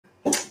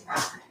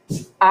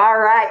All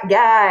right,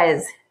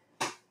 guys.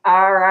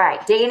 All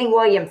right, Dani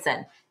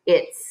Williamson.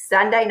 It's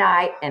Sunday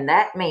night, and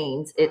that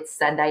means it's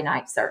Sunday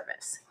night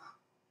service.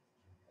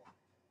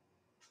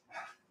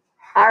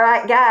 All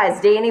right, guys,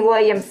 Dani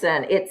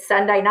Williamson. It's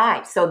Sunday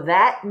night, so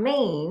that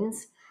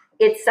means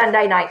it's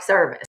Sunday night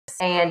service.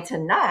 And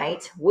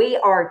tonight we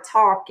are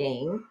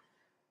talking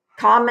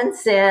common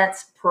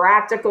sense,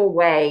 practical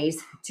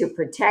ways to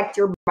protect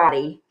your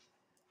body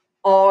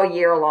all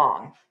year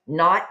long,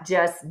 not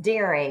just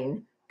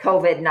during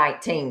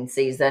COVID-19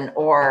 season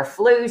or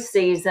flu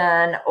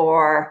season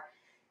or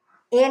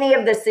any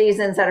of the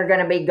seasons that are going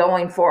to be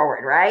going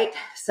forward, right?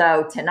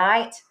 So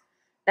tonight,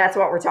 that's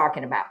what we're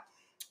talking about.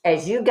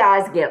 As you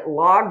guys get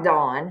logged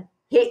on,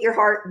 hit your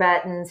heart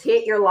buttons,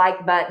 hit your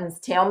like buttons,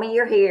 tell me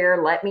you're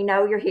here, let me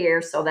know you're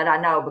here so that I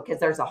know,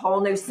 because there's a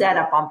whole new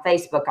setup on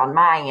Facebook on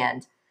my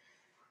end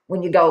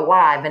when you go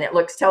live and it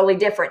looks totally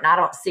different and I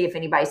don't see if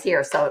anybody's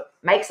here. So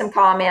make some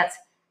comments,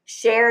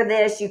 share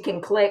this. You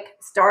can click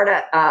start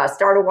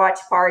a watch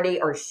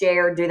party or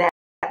share, do that,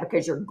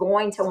 because you're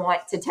going to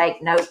want to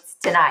take notes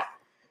tonight.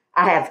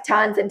 I have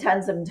tons and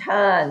tons and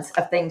tons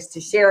of things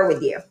to share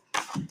with you.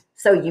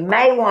 So you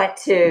may want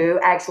to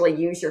actually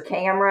use your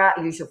camera,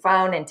 use your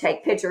phone and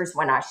take pictures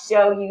when I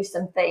show you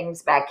some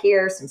things back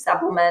here, some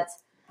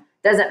supplements.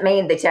 Doesn't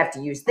mean that you have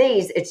to use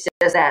these. It's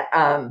just that,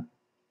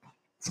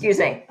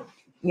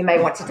 you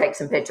may want to take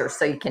some pictures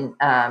so you can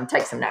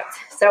take some notes.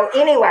 So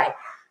anyway,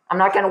 I'm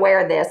not going to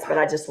wear this, but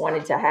I just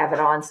wanted to have it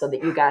on so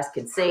that you guys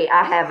could see.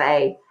 I have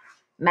a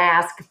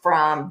mask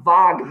from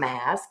Vogue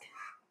Mask,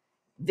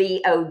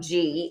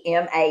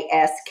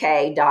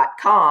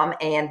 VOGMASK.com,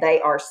 and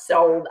they are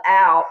sold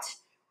out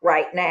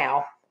right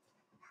now,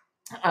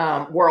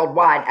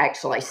 worldwide,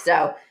 actually.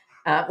 So,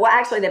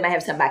 actually, they may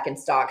have some back in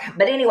stock.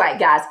 But anyway,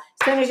 guys,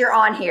 as soon as you're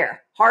on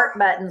here, heart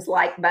buttons,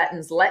 like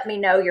buttons, let me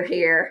know you're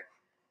here.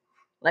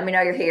 Let me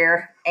know you're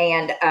here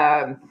and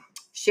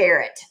share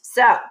it.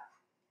 So,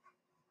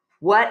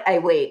 what a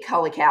week.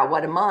 Holy cow,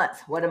 what a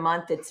month. What a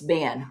month it's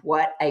been.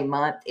 What a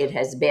month it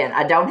has been.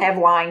 I don't have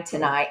wine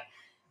tonight.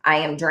 I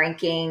am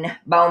drinking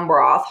bone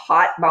broth,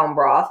 hot bone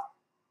broth.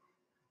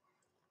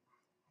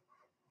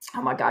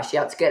 Oh my gosh,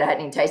 yeah, it's good. I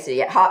hadn't even tasted it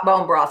yet. Hot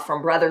bone broth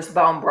from Brothers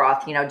Bone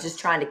Broth, just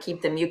trying to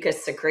keep the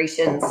mucus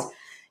secretions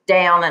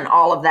down and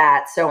all of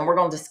that. So we're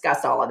going to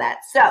discuss all of that.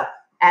 So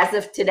as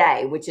of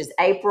today, which is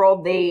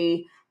April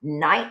the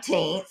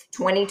 19th,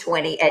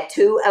 2020 at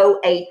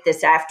 2:08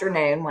 this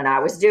afternoon when I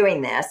was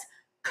doing this,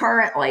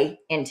 currently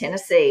in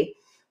Tennessee,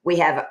 we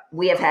have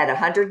had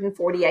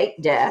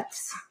 148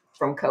 deaths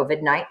from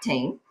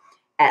COVID-19,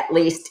 at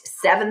least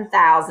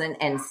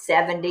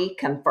 7,070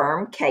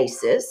 confirmed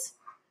cases,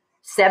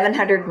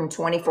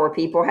 724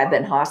 people have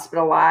been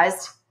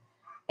hospitalized,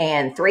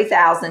 and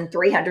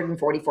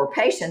 3,344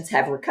 patients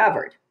have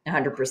recovered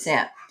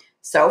 100%.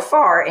 So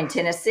far in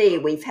Tennessee,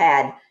 we've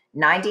had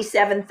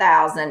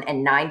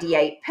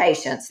 97,098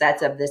 patients,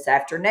 that's of this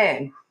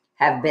afternoon,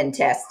 have been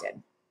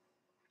tested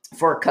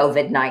for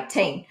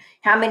COVID-19.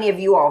 How many of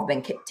you all have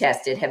been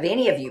tested? Have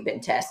any of you been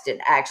tested?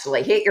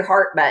 Actually, hit your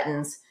heart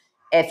buttons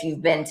if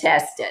you've been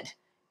tested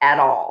at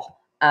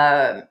all.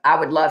 I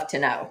would love to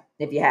know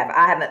if you have.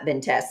 I haven't been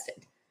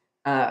tested.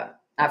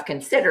 I've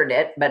considered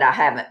it, but I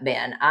haven't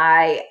been.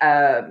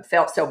 I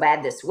felt so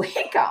bad this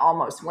week. I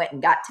almost went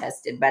and got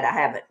tested, but I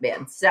haven't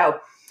been.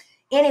 So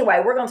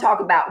anyway, we're going to talk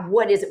about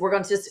what is it. We're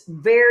going to just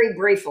very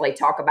briefly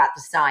talk about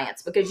the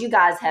science, because you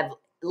guys have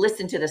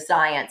listened to the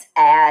science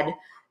ad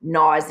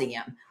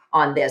nauseum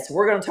on this.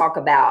 We're going to talk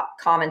about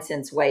common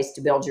sense ways to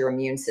build your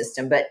immune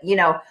system. But,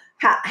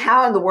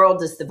 how in the world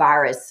does the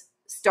virus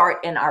start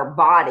in our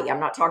body? I'm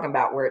not talking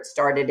about where it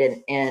started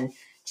in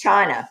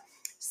China.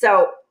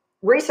 So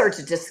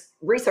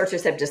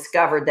researchers have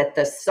discovered that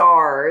the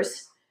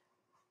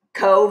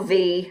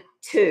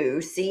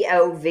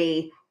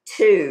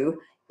SARS-CoV-2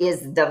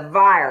 is the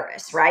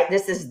virus, right?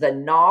 This is the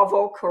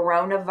novel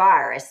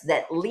coronavirus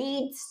that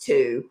leads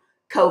to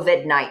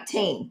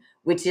COVID-19,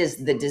 which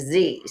is the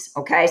disease,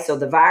 okay? So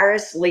the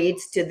virus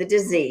leads to the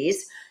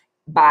disease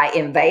by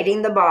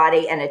invading the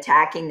body and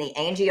attacking the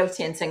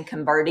angiotensin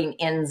converting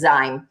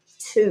enzyme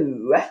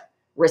 2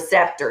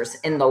 receptors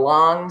in the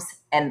lungs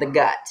and the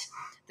gut.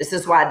 This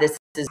is why this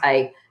is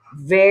a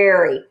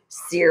very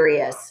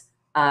serious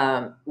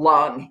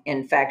lung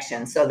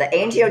infection. So the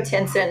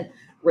angiotensin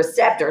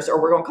receptors, or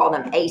we're going to call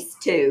them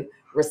ACE2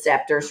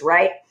 receptors,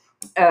 right?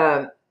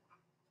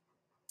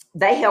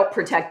 They help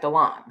protect the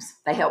lungs.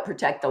 They help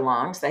protect the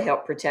lungs. They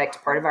help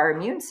protect part of our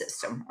immune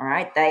system. All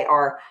right. They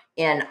are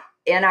in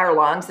our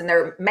lungs, and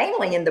they're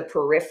mainly in the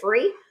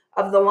periphery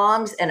of the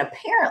lungs. And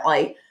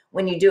apparently,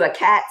 when you do a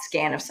CAT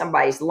scan of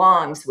somebody's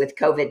lungs with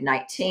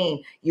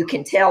COVID-19, you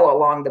can tell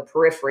along the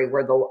periphery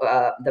where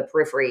the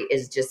periphery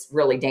is just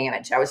really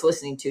damaged. I was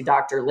listening to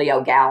Dr.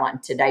 Leo Gallen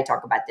today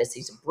talk about this.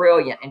 He's a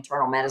brilliant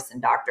internal medicine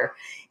doctor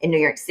in New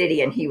York City,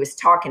 and he was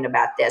talking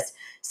about this.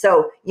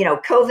 So,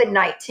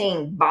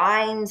 COVID-19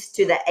 binds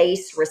to the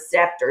ACE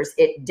receptors.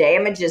 It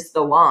damages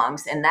the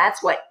lungs, and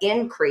that's what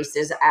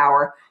increases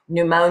our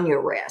pneumonia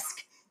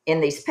risk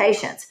in these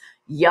patients.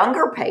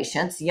 Younger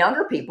patients,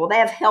 younger people, they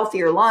have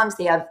healthier lungs.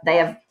 They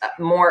have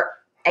more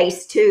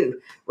ACE2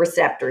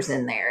 receptors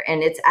in there.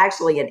 And it's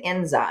actually an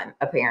enzyme,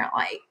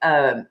 apparently,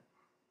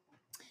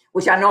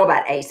 which I know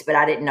about ACE, but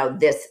I didn't know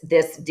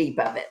this deep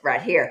of it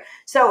right here.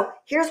 So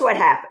here's what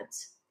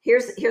happens.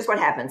 Here's what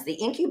happens. The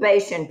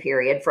incubation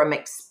period from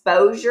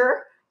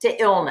exposure to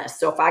illness.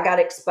 So if I got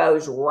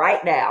exposed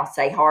right now,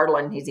 say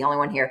Harlan, he's the only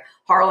one here,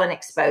 Harlan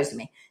exposed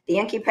me. The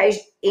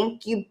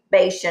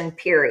incubation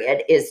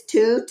period is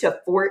 2 to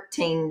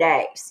 14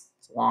 days.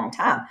 It's a long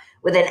time,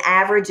 with an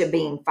average of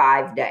being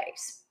 5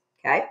 days.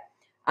 Okay.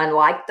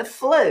 Unlike the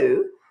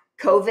flu,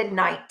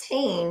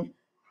 COVID-19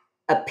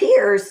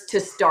 appears to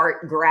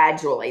start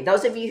gradually.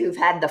 Those of you who've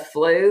had the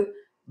flu,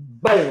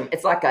 boom,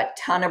 it's like a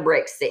ton of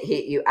bricks that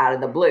hit you out of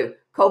the blue.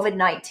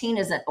 COVID-19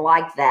 isn't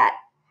like that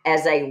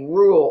as a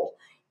rule.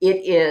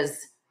 It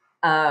is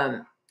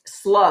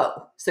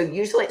slow. So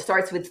usually it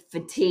starts with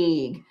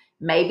fatigue,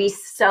 maybe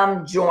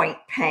some joint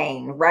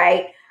pain,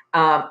 right?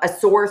 A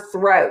sore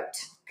throat,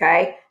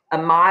 okay? A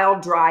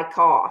mild dry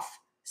cough.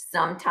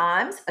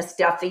 Sometimes a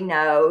stuffy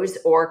nose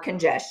or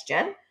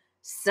congestion.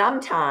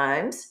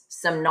 Sometimes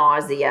some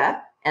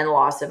nausea and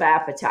loss of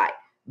appetite.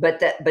 But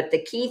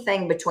the key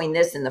thing between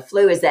this and the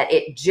flu is that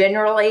it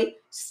generally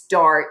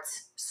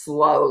starts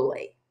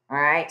slowly. All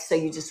right. So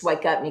you just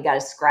wake up and you got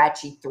a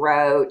scratchy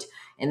throat,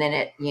 and then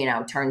it,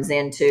 turns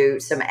into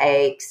some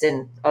aches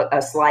and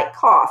a slight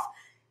cough.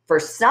 For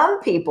some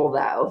people,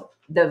 though,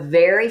 the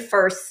very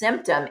first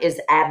symptom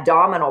is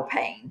abdominal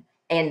pain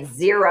and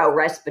zero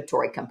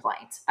respiratory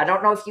complaints. I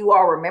don't know if you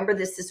all remember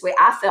this week.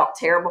 I felt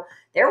terrible.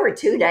 There were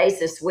 2 days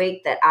this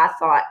week that I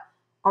thought,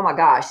 oh my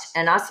gosh.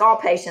 And I saw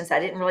patients. I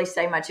didn't really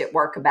say much at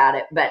work about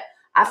it, but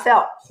I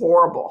felt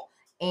horrible.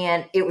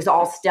 And it was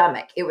all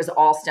stomach. It was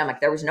all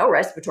stomach. There was no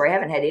respiratory. I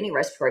haven't had any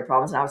respiratory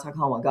problems. And I was like,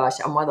 oh my gosh,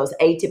 I'm one of those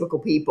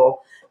atypical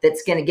people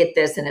that's going to get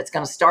this, and it's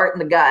going to start in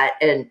the gut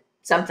and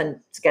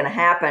something's going to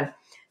happen.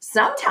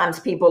 Sometimes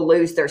people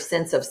lose their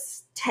sense of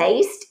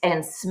taste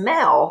and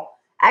smell,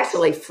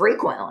 actually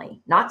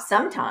frequently, not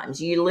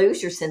sometimes. You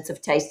lose your sense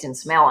of taste and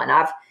smell. And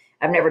I've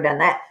never done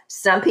that.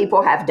 Some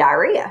people have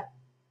diarrhea.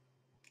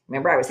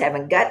 Remember, I was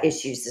having gut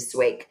issues this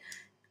week.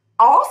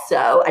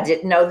 Also, I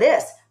didn't know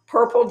this.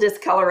 Purple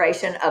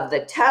discoloration of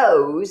the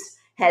toes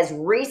has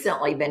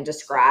recently been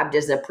described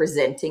as a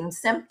presenting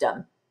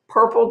symptom.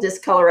 Purple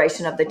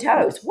discoloration of the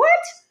toes. What?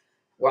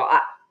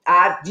 Well,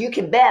 you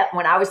can bet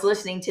when I was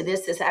listening to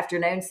this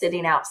afternoon,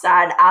 sitting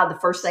outside, the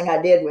first thing I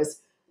did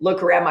was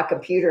look around my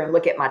computer and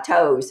look at my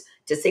toes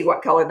to see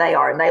what color they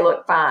are, and they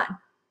look fine.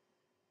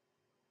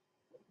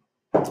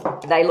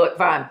 They look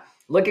fine.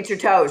 Look at your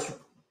toes.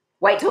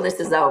 Wait till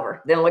this is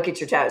over, then look at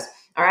your toes.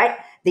 All right.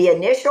 The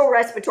initial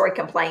respiratory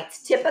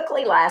complaints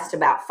typically last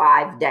about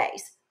 5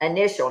 days.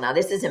 Initial. Now,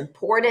 this is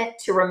important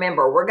to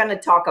remember. We're going to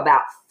talk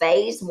about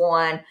phase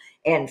 1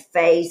 and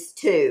phase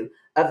 2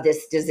 of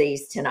this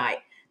disease tonight.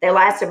 They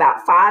last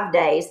about 5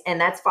 days, and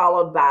that's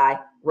followed by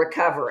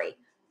recovery.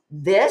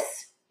 This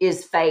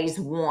is phase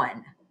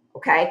 1.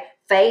 Okay.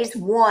 Phase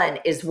 1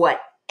 is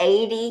what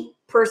 80%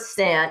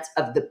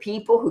 of the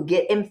people who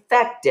get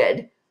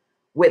infected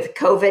with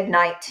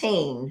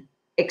COVID-19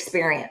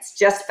 experience.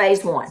 Just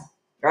phase 1.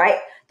 Right?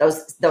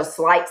 Those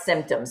slight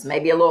symptoms,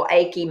 maybe a little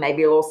achy,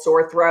 maybe a little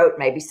sore throat,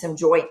 maybe some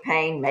joint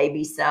pain,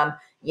 maybe some,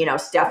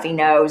 stuffy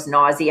nose,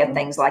 nausea,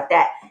 things like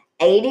that.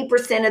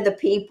 80% of the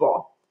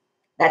people,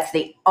 that's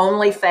the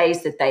only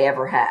phase that they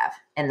ever have.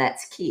 And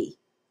that's key.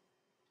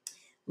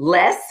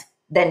 Less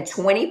than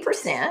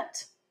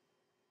 20%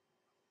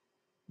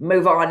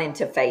 move on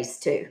into phase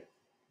 2.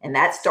 And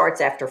that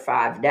starts after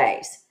 5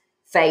 days.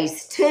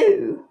 Phase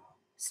 2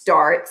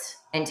 starts,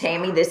 and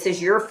Tammy, this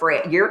is your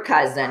friend, your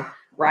cousin,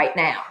 right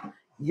now.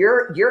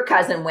 Your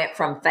cousin went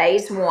from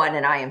phase 1,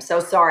 and I am so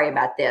sorry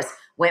about this,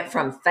 went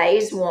from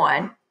phase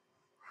 1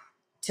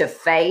 to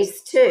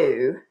phase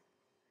 2,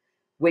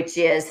 which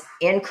is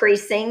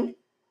increasing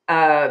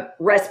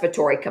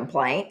respiratory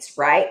complaints,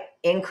 right?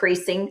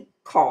 Increasing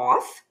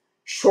cough,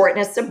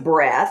 shortness of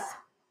breath,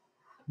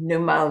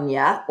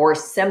 pneumonia, or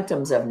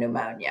symptoms of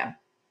pneumonia.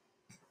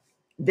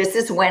 This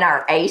is when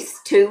our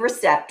ACE2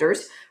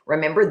 receptors,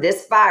 remember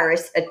this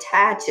virus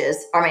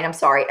attaches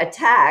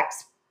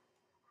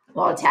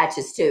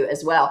to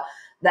as well,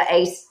 the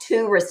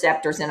ACE2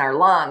 receptors in our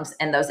lungs,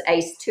 and those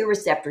ACE2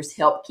 receptors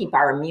help keep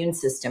our immune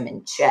system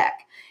in check.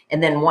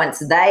 And then once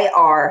they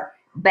are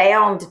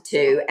bound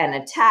to and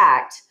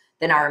attacked,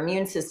 then our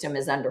immune system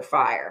is under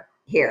fire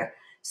here.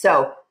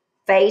 So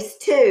phase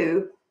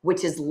 2,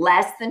 which is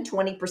less than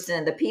 20%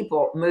 of the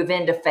people, move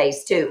into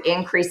phase 2,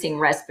 increasing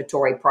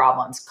respiratory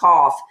problems,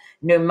 cough,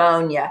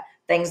 pneumonia,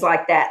 things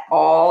like that,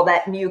 all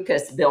that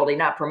mucus building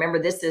up. Remember,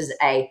 this is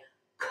a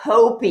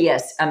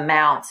copious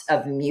amounts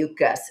of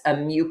mucus, a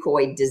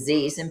mucoid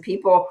disease. And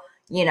people,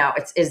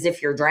 it's as if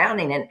you're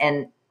drowning,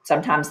 and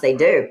sometimes they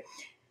do.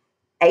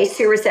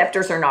 ACE2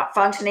 receptors are not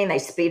functioning. They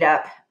speed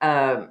up,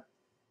 are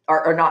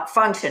not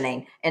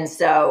functioning. And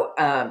so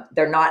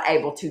they're not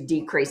able to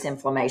decrease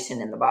inflammation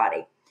in the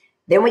body.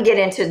 Then we get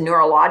into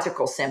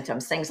neurological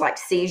symptoms. Things like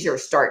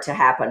seizures start to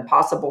happen,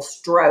 possible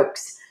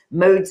strokes,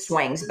 mood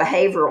swings,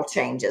 behavioral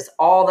changes.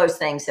 All those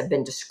things have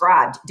been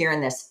described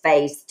during this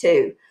phase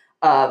 2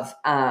 of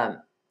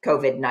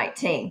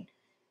COVID-19.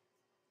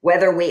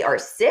 Whether we are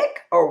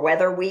sick or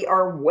whether we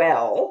are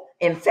well,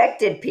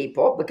 infected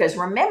people, because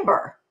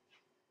remember,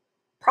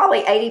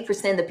 probably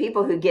 80% of the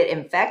people who get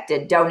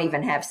infected don't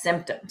even have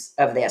symptoms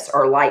of this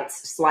or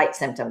slight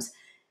symptoms.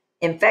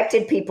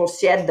 Infected people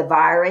shed the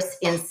virus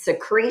in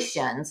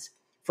secretions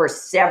for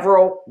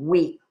several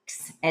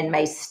weeks and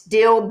may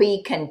still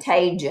be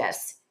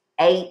contagious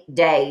 8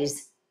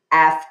 days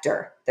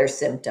after their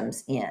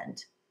symptoms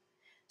end.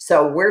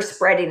 So we're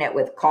spreading it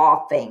with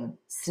coughing,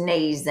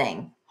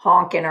 sneezing,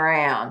 honking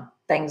around,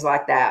 things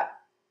like that.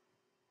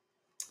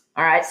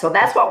 All right, so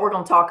that's what we're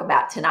going to talk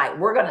about tonight.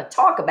 We're going to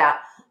talk about,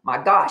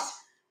 my gosh,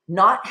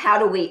 not how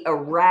do we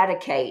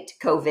eradicate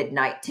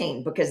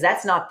COVID-19, because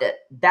that's not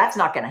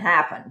going to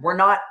happen. We're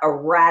not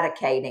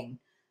eradicating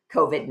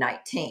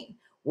COVID-19.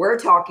 We're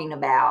talking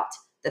about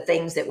the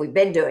things that we've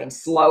been doing,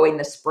 slowing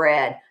the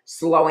spread,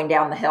 slowing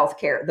down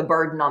the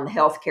burden on the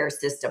healthcare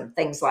system,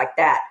 things like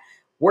that.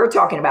 We're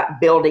talking about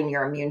building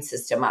your immune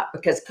system up,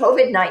 because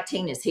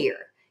COVID-19 is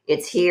here.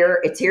 It's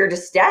here to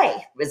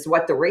stay, is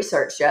what the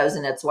research shows,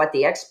 and it's what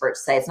the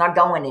experts say. It's not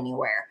going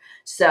anywhere.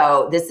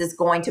 So this is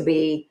going to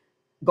be,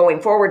 going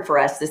forward for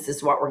us, this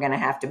is what we're going to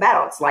have to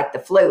battle. It's like the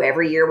flu.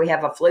 Every year we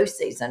have a flu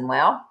season.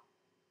 Well,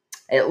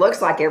 it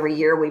looks like every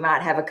year we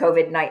might have a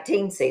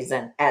COVID-19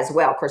 season as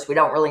well. Of course, we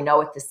don't really know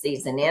what the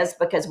season is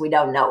because we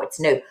don't know. It's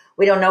new.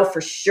 We don't know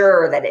for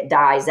sure that it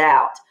dies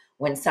out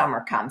when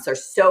summer comes.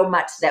 There's so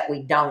much that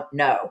we don't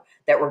know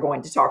that we're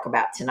going to talk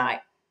about tonight.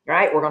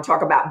 Right? We're going to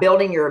talk about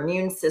building your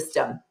immune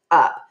system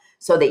up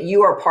so that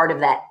you are part of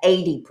that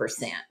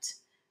 80%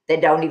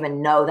 that don't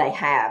even know they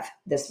have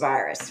this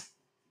virus.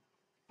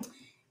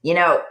 You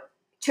know,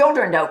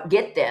 children don't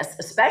get this,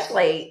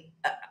 especially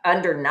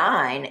under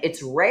 9.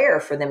 It's rare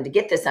for them to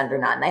get this under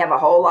 9. They have a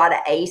whole lot of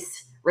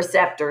ACE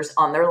receptors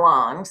on their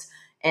lungs.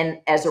 And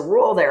as a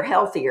rule, they're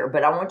healthier.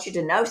 But I want you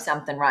to know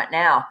something right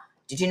now.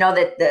 Did you know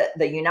that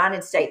the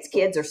United States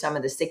kids are some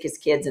of the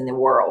sickest kids in the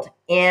world?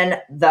 In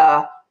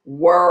the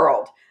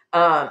world.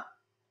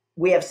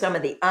 We have some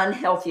of the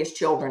unhealthiest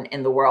children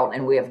in the world,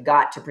 and we have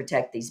got to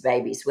protect these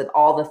babies with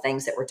all the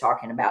things that we're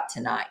talking about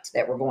tonight,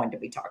 that we're going to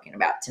be talking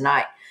about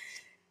tonight.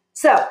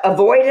 So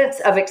avoidance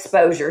of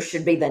exposure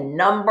should be the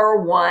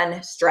number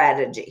one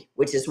strategy,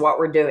 which is what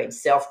we're doing,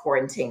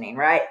 self-quarantining,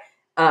 right?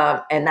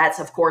 And that's,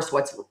 of course,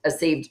 what's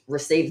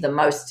received the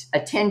most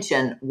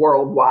attention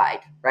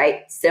worldwide,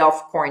 right?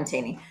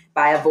 Self-quarantining.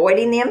 By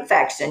avoiding the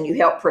infection, you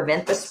help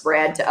prevent the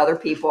spread to other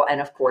people and,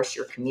 of course,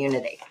 your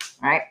community,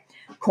 right?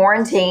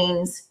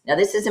 Quarantines. Now,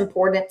 this is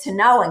important to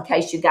know in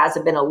case you guys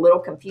have been a little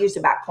confused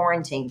about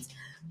quarantines.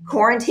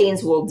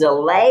 Quarantines will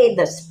delay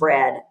the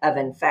spread of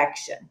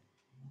infection,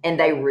 and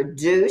they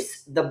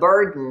reduce the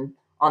burden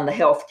on the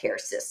healthcare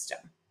system,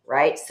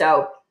 right?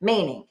 So,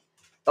 meaning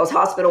those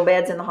hospital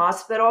beds in the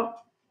hospital,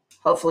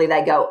 hopefully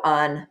they go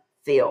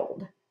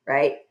unfilled,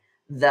 right?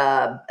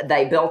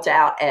 They built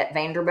out at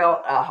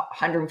Vanderbilt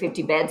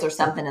 150 beds or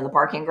something in the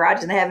parking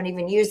garage, and they haven't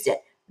even used it.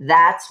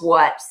 That's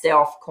what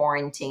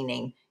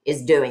self-quarantining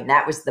is doing.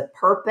 That was the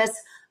purpose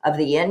of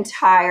the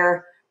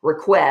entire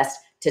request,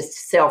 to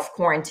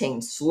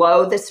self-quarantine,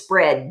 slow the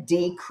spread,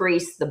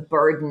 decrease the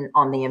burden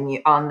on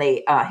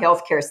the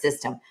healthcare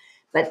system.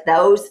 But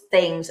those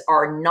things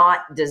are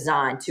not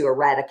designed to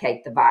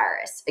eradicate the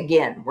virus.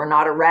 Again, we're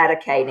not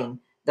eradicating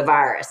the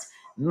virus.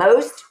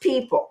 Most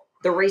people,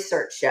 the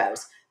research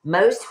shows,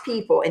 most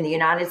people in the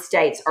United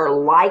States are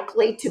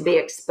likely to be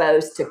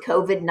exposed to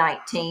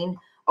COVID-19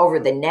 over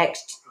the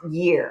next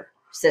year,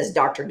 says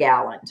Dr.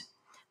 Galland.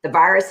 The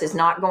virus is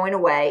not going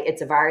away.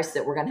 It's a virus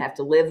that we're going to have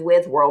to live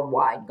with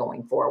worldwide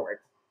going forward.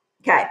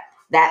 Okay,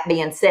 that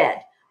being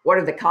said, what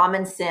are the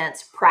common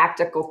sense,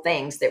 practical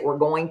things that we're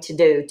going to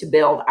do to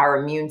build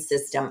our immune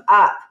system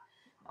up?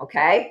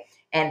 Okay,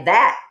 and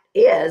that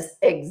is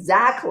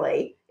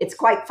exactly, it's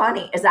quite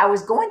funny. As I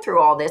was going through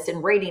all this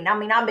and reading, I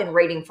mean, I've been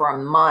reading for a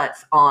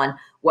month on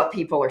what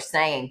people are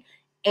saying,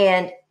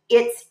 and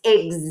it's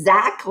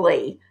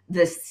exactly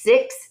the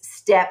 6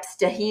 steps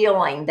to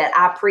healing that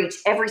I preach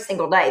every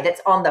single day. That's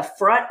on the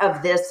front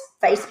of this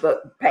Facebook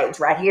page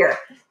right here,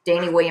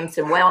 Dani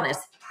Williamson Wellness.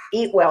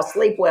 Eat well,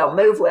 sleep well,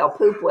 move well,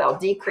 poop well,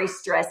 decrease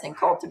stress, and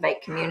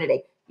cultivate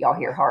community. Y'all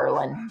hear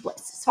Harlan,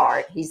 bless his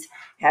heart. He's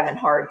having a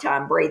hard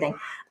time breathing.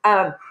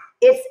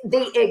 It's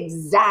the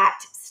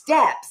exact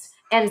steps.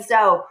 And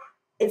so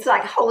it's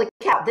like, holy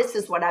cow, this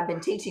is what I've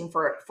been teaching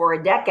for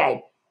a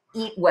decade.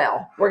 Eat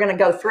well. We're going to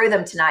go through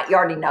them tonight. You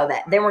already know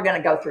that. Then we're going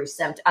to go through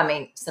some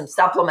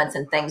supplements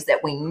and things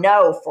that we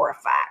know for a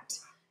fact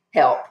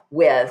help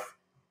with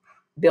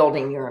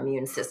building your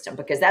immune system,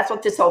 because that's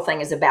what this whole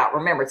thing is about.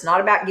 Remember, it's not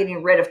about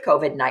getting rid of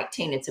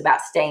COVID-19. It's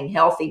about staying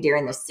healthy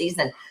during the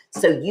season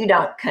so you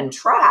don't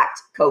contract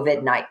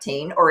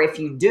COVID-19, or if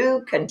you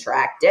do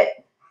contract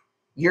it,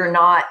 you're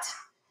not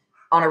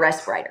on a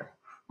respirator,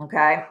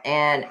 okay?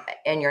 And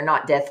you're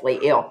not deathly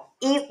ill.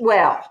 Eat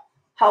well.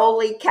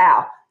 Holy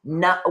cow.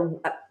 No,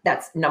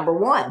 that's number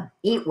one.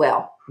 Eat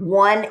well.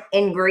 One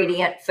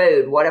ingredient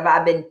food. What have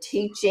I been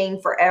teaching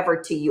forever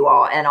to you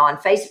all? And on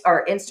Facebook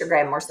or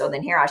Instagram more so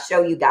than here, I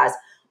show you guys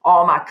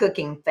all my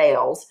cooking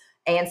fails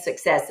and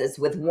successes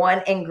with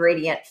one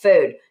ingredient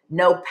food.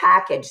 No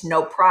package,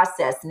 no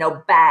process,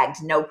 no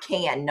bagged, no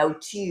canned, no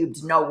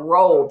tubed, no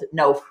rolled,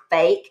 no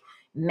fake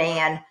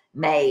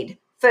man-made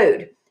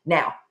food.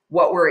 Now,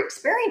 what we're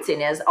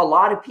experiencing is a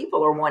lot of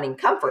people are wanting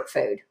comfort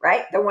food,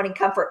 right? They're wanting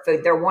comfort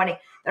food. They're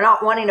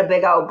not wanting a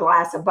big old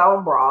glass of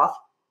bone broth.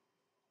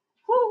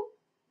 Woo.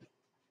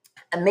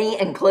 Me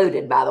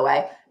included, by the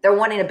way. They're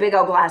wanting a big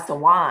old glass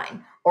of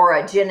wine or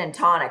a gin and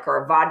tonic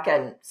or a vodka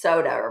and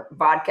soda or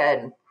vodka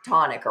and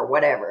tonic or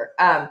whatever.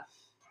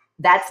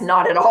 That's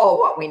not at all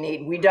what we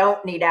need. We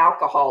don't need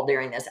alcohol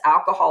during this.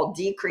 Alcohol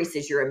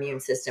decreases your immune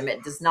system.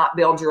 It does not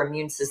build your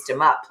immune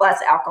system up.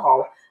 Plus,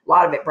 alcohol, a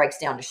lot of it breaks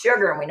down to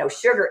sugar, and we know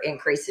sugar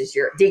decreases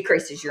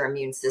your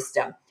immune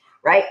system,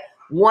 right?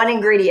 One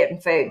ingredient in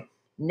food.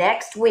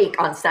 Next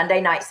week on Sunday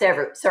night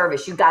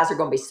service, you guys are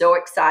going to be so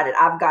excited.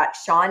 I've got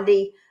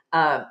Shondi.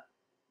 In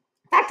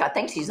fact, I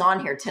think she's on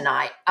here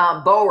tonight.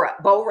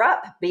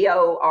 Borup,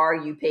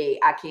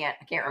 B-O-R-U-P. I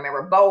can't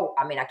remember.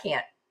 I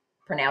can't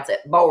pronounce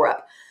it.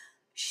 Borup.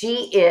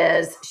 She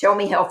is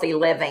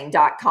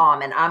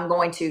showmehealthyliving.com, and I'm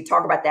going to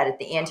talk about that at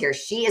the end here.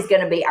 She is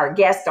going to be our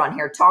guest on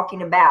here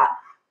talking about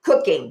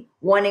cooking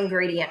one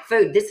ingredient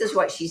food. This is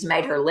what she's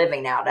made her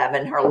living out of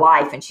in her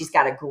life, and she's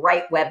got a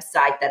great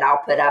website that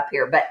I'll put up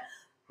here. But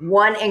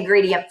one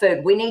ingredient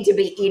food. We need to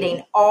be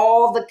eating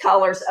all the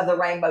colors of the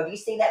rainbow. Do you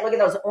see that? Look at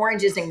those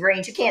oranges and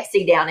greens. You can't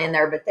see down in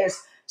there, but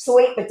there's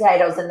sweet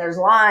potatoes and there's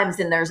limes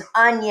and there's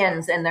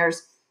onions and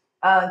there's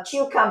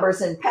cucumbers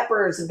and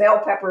peppers and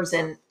bell peppers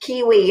and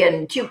kiwi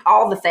and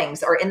all the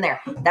things are in there.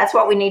 That's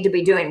what we need to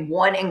be doing.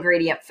 One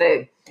ingredient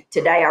food.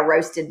 Today I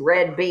roasted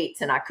red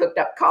beets and I cooked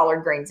up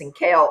collard greens and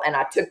kale, and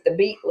I took the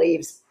beet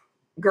leaves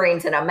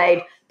greens and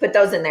I put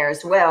those in there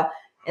as well.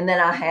 And then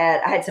I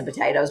had some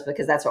potatoes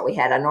because that's what we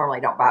had. I normally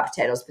don't buy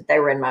potatoes, but they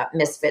were in my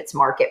Misfits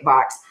Market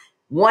box.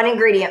 One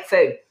ingredient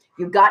food.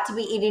 You've got to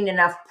be eating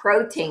enough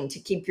protein to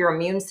keep your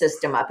immune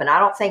system up. And I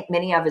don't think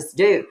many of us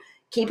do.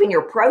 Keeping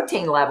your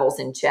protein levels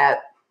in check,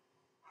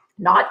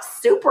 not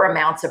super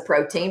amounts of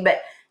protein,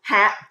 but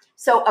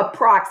so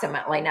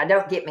approximately, now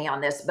don't get me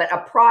on this, but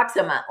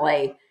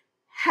approximately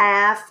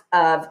half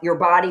of your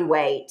body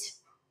weight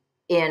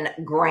in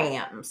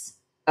grams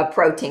of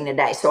protein a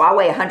day. So I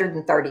weigh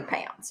 130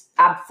 pounds.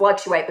 I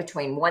fluctuate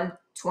between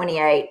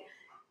 128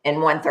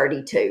 and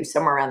 132,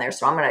 somewhere around there.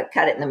 So I'm going to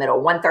cut it in the middle,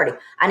 130.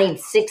 I need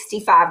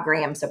 65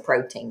 grams of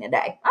protein a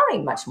day. I don't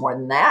need much more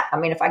than that. I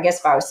mean, if I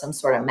was some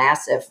sort of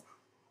massive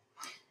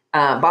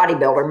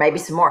bodybuilder, maybe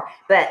some more,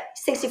 but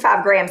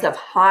 65 grams of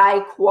high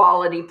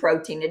quality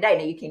protein a day.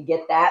 Now you can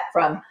get that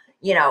from,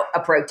 a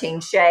protein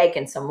shake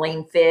and some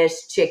lean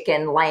fish,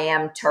 chicken,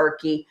 lamb,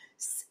 turkey,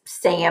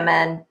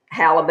 salmon,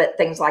 halibut,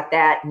 things like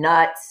that,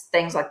 nuts,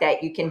 things like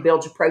that. You can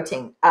build your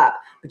protein up,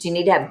 but you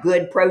need to have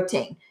good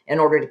protein in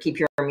order to keep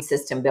your immune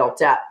system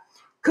built up.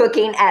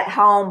 Cooking at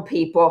home,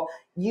 people,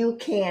 you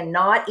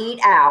cannot eat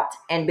out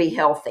and be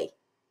healthy.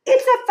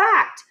 It's a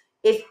fact.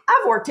 If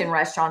I've worked in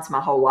restaurants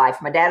my whole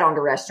life, my dad owned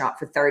a restaurant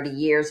for 30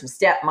 years. My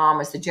stepmom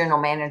was the general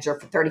manager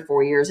for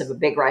 34 years of a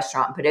big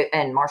restaurant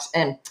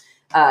in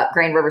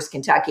Grand Rivers,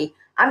 Kentucky.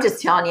 I'm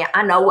just telling you,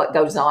 I know what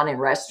goes on in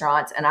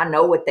restaurants and I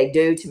know what they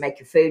do to make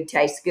your food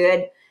taste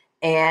good.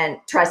 And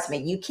trust me,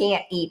 you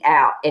can't eat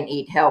out and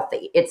eat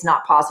healthy. It's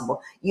not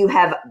possible. You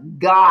have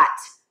got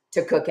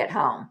to cook at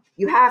home.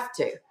 You have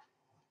to.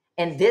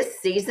 And this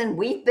season,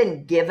 we've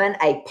been given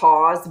a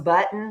pause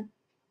button,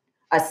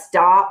 a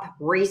stop,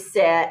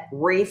 reset,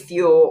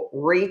 refuel,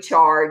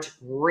 recharge,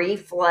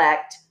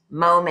 reflect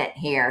moment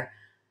here.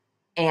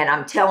 And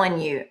I'm telling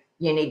you,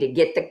 you need to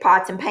get the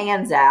pots and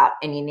pans out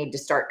and you need to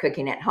start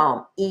cooking at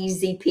home.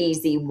 Easy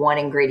peasy, one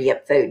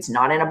ingredient foods,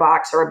 not in a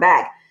box or a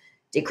bag.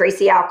 Decrease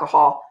the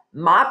alcohol.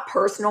 My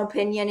personal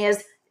opinion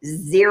is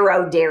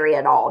zero dairy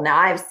at all. Now,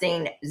 I've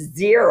seen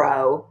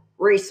zero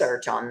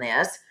research on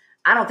this.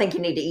 I don't think you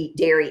need to eat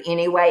dairy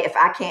anyway. If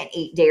I can't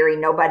eat dairy,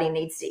 nobody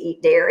needs to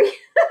eat dairy.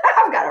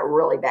 I've got a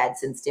really bad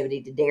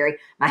sensitivity to dairy.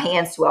 My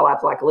hands swell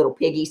up like little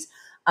piggies,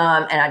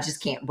 and I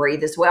just can't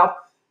breathe as well.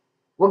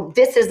 Well,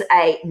 this is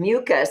a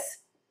mucus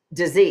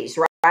disease,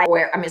 right?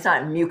 It's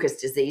not a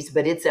mucus disease,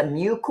 but it's a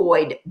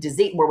mucoid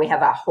disease where we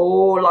have a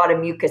whole lot of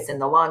mucus in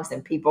the lungs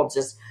and people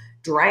just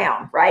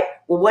drown, right?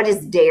 Well, what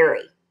is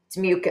dairy? It's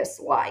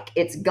mucus-like.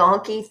 It's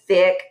gunky,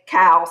 thick,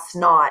 cow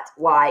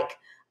snot-like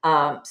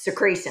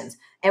secretions,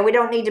 and we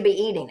don't need to be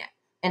eating it.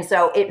 And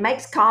so it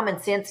makes common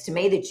sense to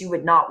me that you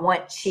would not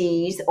want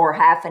cheese or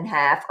half and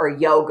half or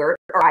yogurt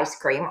or ice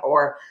cream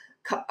or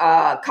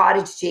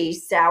cottage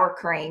cheese, sour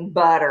cream,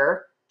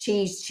 butter,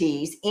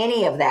 cheese,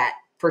 any of that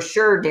for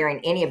sure during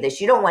any of this.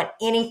 You don't want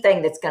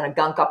anything that's going to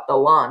gunk up the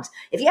lungs.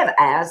 If you have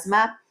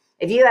asthma,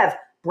 if you have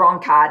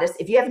bronchitis,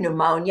 if you have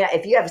pneumonia,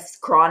 if you have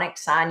chronic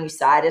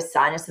sinusitis,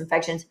 sinus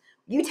infections,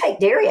 you take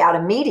dairy out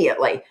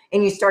immediately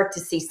and you start to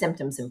see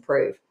symptoms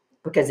improve.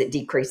 because it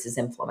decreases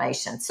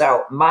inflammation.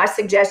 So my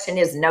suggestion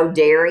is no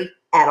dairy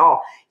at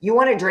all. You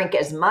want to drink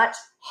as much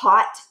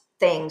hot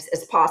things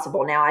as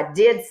possible. Now, I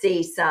did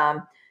see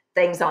some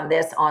things on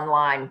this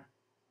online.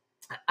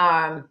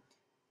 I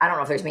don't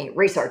know if there's any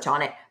research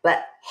on it,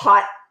 but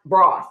hot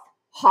broth,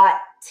 hot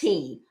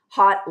tea,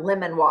 hot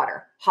lemon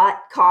water,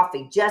 hot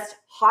coffee, just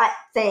hot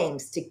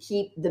things to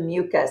keep the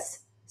mucus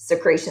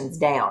secretions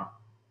down.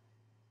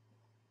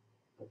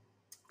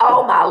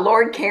 Oh my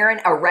Lord,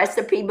 Karen, a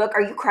recipe book.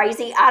 Are you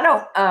crazy? I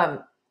don't,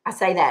 I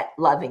say that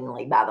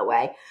lovingly, by the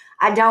way.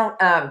 I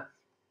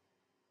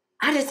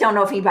just don't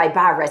know if anybody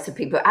buy a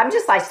recipe book. I'm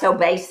just like so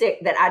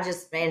basic that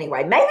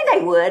anyway, maybe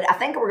they would. I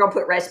think we're going to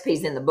put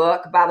recipes in the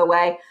book, by the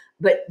way,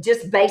 but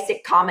just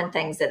basic common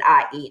things that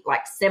I eat,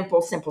 like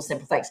simple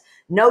things.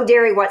 No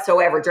dairy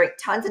whatsoever. Drink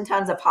tons and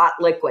tons of hot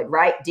liquid,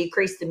 right?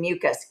 Decrease the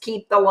mucus.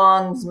 Keep the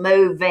lungs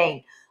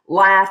moving.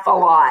 Laugh a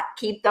lot.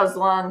 Keep those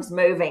lungs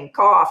moving.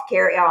 Cough.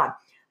 Carry on.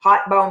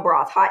 Hot bone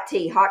broth, hot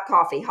tea, hot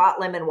coffee, hot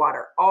lemon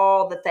water,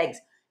 all the things.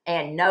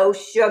 And no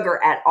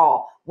sugar at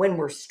all. When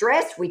we're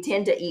stressed, we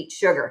tend to eat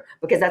sugar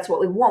because that's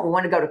what we want. We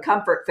want to go to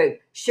comfort food.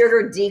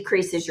 Sugar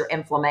decreases your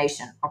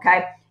inflammation,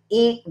 okay?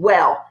 Eat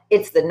well.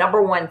 It's the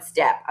number one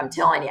step, I'm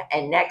telling you.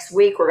 And next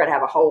week, we're going to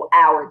have a whole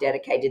hour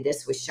dedicated to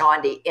this with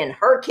Shondi in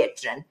her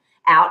kitchen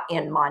out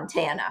in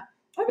Montana.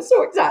 I'm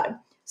so excited.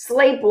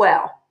 Sleep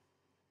well.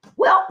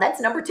 Well, that's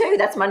number two.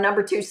 That's my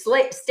number two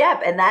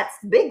step, and that's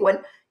the big one.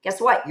 Guess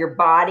what? Your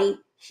body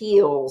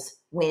heals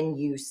when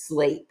you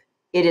sleep.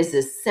 It is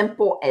as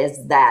simple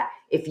as that.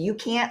 If you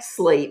can't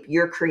sleep,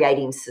 you're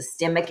creating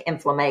systemic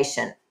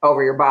inflammation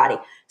over your body.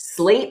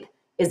 Sleep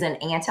is an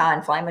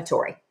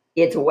anti-inflammatory.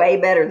 It's way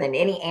better than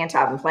any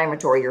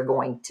anti-inflammatory you're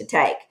going to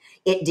take.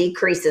 It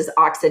decreases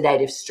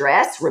oxidative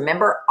stress.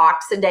 Remember,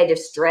 oxidative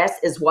stress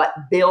is what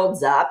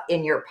builds up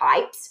in your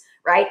pipes,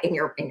 right? In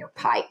your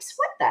pipes.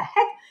 What the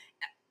heck?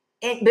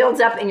 It builds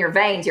up in your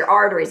veins, your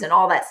arteries, and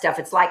all that stuff.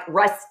 It's like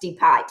rusty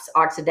pipes.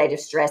 Oxidative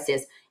stress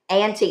is.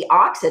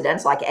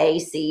 Antioxidants like A,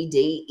 C,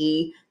 D,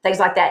 E, things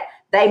like that.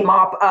 They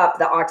mop up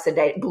the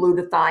oxidative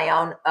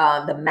glutathione,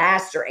 the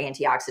master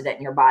antioxidant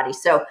in your body.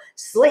 So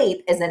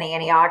sleep is an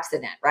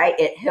antioxidant, right?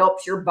 It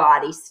helps your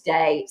body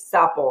stay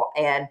supple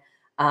and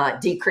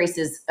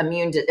decreases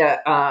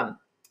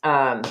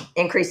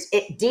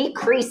it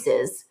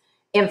decreases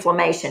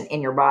inflammation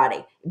in your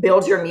body.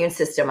 Builds your immune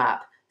system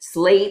up.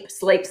 Sleep.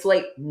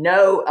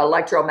 No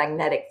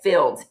electromagnetic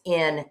fields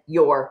in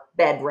your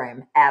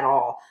bedroom at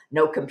all.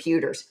 No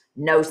computers,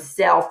 no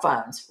cell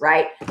phones,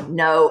 right?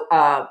 No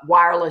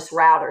wireless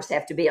routers.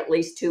 Have to be at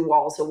least 2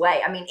 walls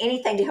away. I mean,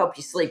 anything to help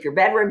you sleep. Your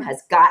bedroom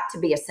has got to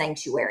be a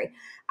sanctuary.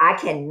 I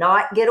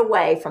cannot get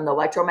away from the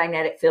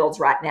electromagnetic fields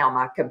right now.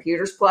 My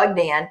computer's plugged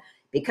in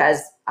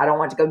because I don't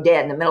want to go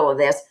dead in the middle of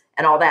this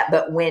and all that.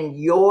 But when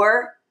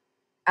you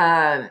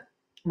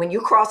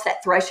cross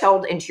that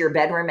threshold into your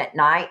bedroom at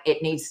night,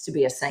 it needs to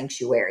be a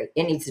sanctuary.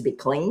 It needs to be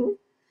clean.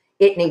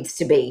 It needs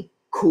to be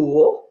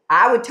cool.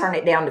 I would turn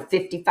it down to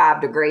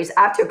 55 degrees.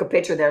 I took a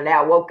picture the other day.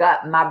 I woke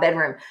up in my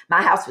bedroom. My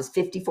house was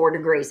 54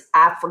 degrees.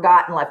 I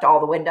forgot and left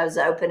all the windows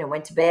open and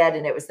went to bed,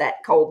 and it was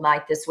that cold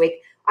night this week.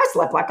 I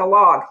slept like a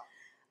log.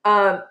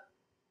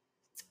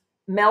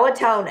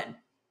 Melatonin.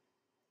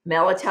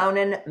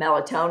 Melatonin.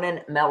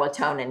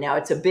 Now,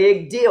 it's a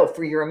big deal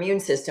for your immune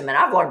system, and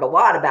I've learned a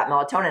lot about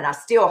melatonin. I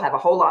still have a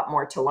whole lot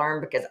more to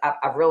learn because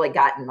I've really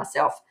gotten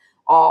myself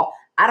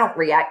I don't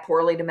react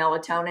poorly to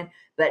melatonin,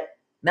 but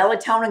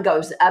melatonin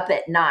goes up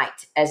at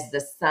night as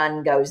the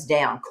sun goes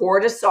down.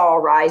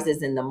 Cortisol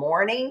rises in the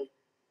morning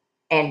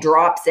and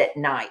drops at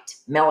night.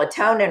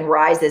 Melatonin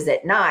rises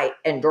at night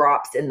and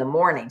drops in the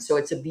morning. So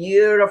it's a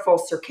beautiful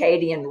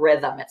circadian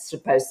rhythm it's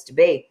supposed to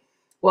be.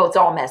 Well, it's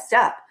all messed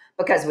up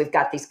because we've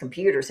got these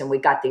computers and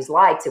we've got these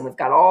lights and we've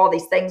got all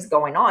these things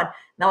going on.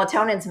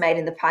 Melatonin's made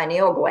in the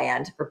pineal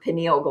gland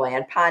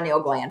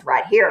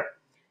right here.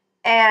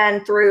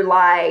 And through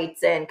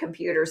lights and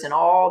computers and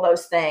all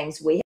those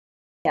things, we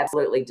have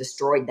absolutely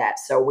destroyed that.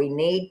 So we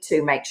need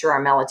to make sure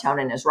our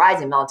melatonin is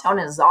rising.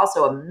 Melatonin is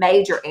also a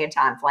major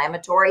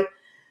anti-inflammatory.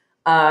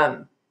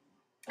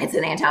 It's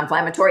an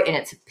anti-inflammatory, and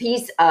it's a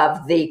piece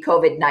of the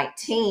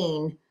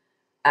COVID-19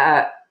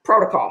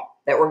 protocol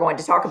that we're going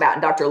to talk about.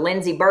 And Dr.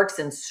 Lindsay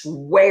Berkson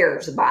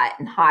swears by it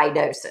in high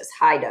doses.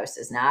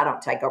 Now, I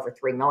don't take over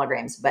 3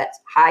 milligrams, but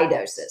high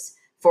doses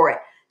for it.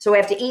 So we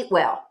have to eat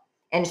well.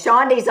 And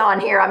Shondi's on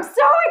here. I'm so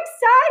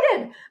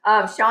excited.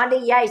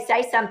 Shondi, yay,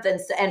 say something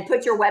and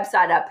put your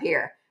website up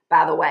here,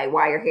 by the way,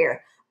 while you're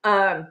here.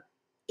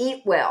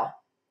 Eat well,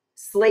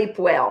 sleep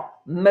well,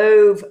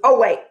 move. Oh,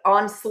 wait,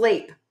 on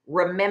sleep.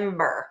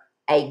 Remember,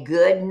 a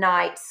good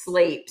night's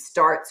sleep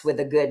starts with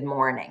a good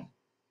morning.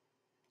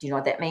 Do you know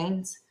what that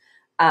means?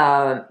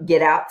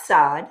 Get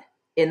outside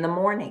in the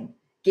morning.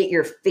 Get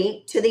your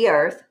feet to the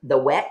earth, the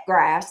wet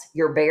grass,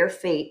 your bare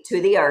feet to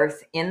the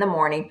earth in the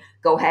morning.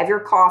 Go have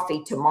your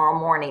coffee tomorrow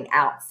morning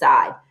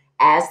outside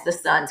as the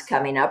sun's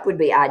coming up would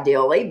be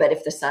ideally, but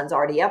if the sun's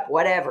already up,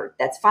 whatever,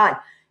 that's fine.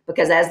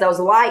 Because as the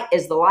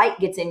light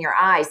gets in your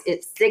eyes,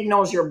 it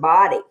signals your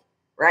body,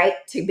 right,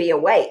 to be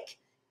awake.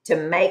 to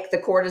make the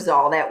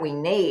cortisol that we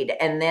need.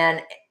 And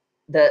then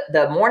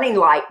the morning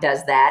light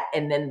does that.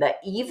 And then the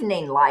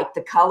evening light,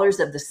 the colors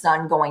of the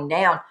sun going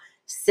down,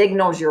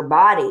 signals your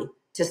body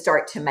to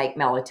start to make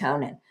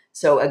melatonin.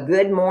 So a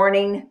good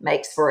morning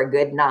makes for a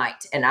good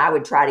night. And I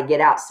would try to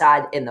get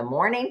outside in the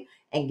morning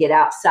and get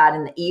outside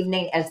in the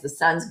evening as the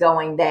sun's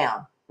going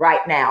down,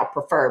 right now,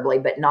 preferably,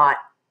 but not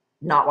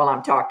while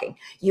I'm talking.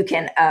 You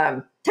can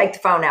take the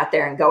phone out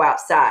there and go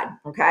outside,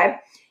 okay?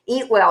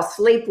 Eat well,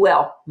 sleep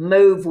well,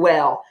 move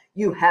well.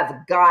 You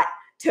have got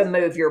to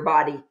move your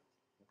body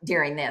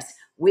during this.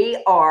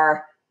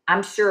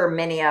 I'm sure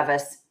many of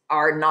us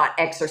are not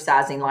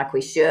exercising like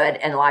we should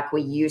and like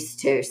we used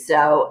to.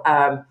 So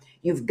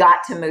you've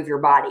got to move your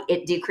body.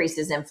 It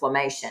decreases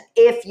inflammation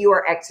if you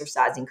are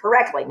exercising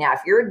correctly. Now,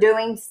 if you're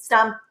doing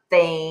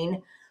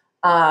something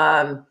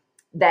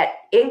that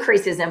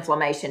increases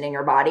inflammation in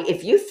your body,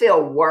 if you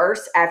feel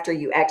worse after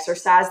you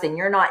exercise, then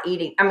you're not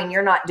doing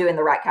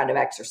the right kind of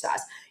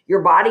exercise.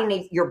 Your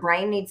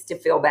brain needs to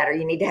feel better.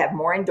 You need to have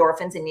more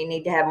endorphins and you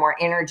need to have more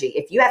energy.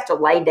 If you have to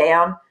lay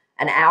down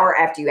an hour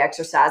after you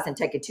exercise and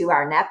take a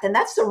 2-hour nap, then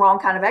that's the wrong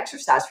kind of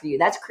exercise for you.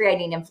 That's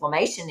creating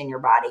inflammation in your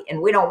body.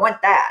 And we don't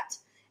want that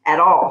at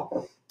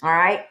all. All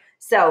right.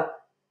 So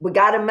we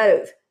got to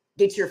move.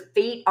 Get your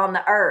feet on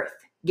the earth.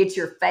 Get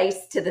your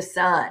face to the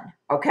sun.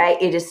 Okay.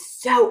 It is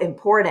so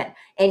important.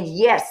 And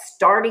yes,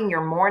 starting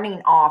your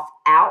morning off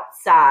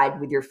outside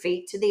with your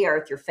feet to the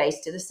earth, your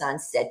face to the sun,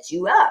 sets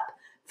you up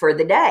for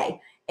the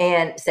day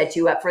and set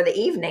you up for the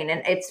evening.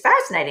 And it's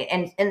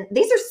fascinating. And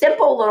these are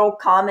simple little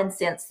common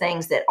sense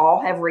things that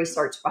all have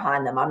research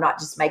behind them. I'm not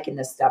just making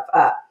this stuff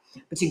up,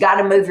 but you got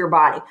to move your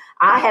body.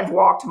 I have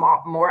walked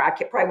more. I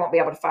probably won't be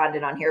able to find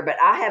it on here, but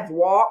I have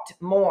walked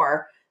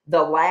more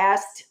the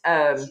last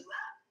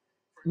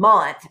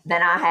month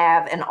than I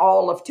have in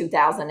all of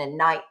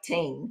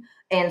 2019.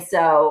 And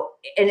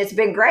it's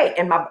been great.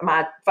 And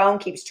my phone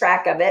keeps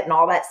track of it and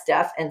all that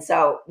stuff. And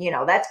so,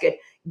 that's good.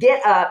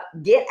 Get up,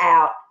 get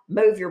out,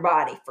 move your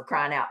body, for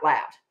crying out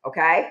loud.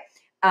 Okay.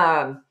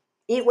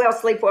 Eat well,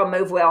 sleep well,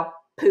 move well,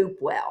 poop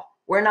well.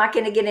 We're not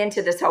going to get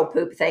into this whole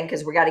poop thing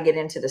because we got to get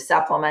into the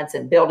supplements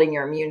and building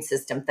your immune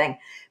system thing.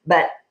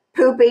 But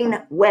pooping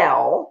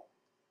well,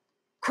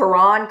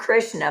 Karan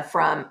Krishna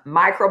from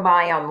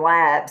Microbiome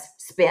Labs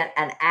spent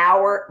an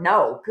hour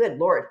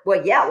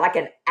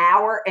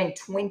and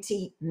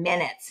 20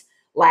 minutes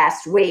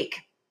last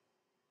week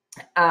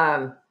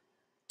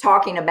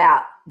talking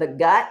about the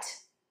gut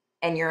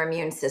and your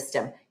immune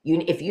system.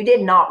 If you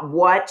did not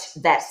watch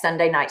that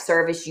Sunday night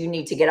service, you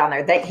need to get on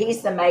there.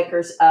 He's the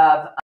makers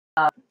of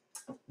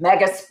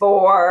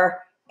Megaspore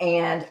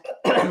and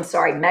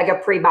Mega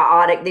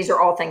Prebiotic. These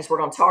are all things we're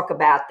going to talk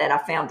about that I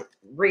found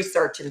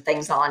research and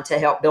things on to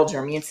help build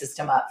your immune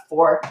system up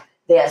for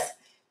this.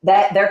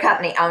 That their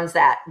company owns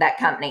that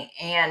company.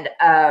 And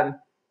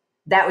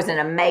that was an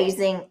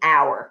amazing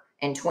hour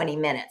and 20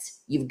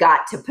 minutes. You've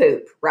got to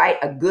poop, right?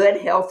 A good,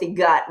 healthy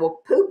gut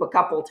will poop a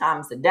couple of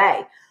times a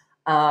day.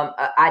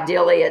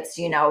 Ideally, it's,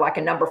 like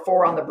a number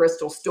 4 on the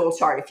Bristol stool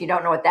chart. If you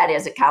don't know what that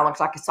is, it kind of looks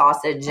like a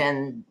sausage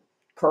and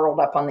curled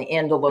up on the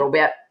end a little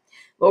bit,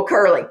 a little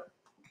curly.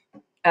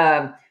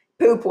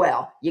 Poop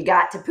well. You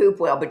got to poop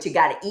well, but you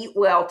got to eat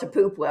well to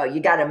poop well.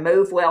 You got to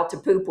move well to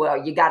poop well.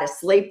 You got to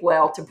sleep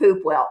well to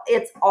poop well.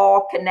 It's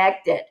all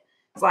connected.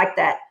 It's like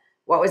that.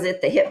 What was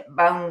it? The hip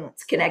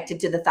bone's connected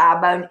to the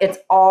thigh bone. It's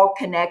all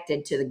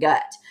connected to the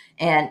gut.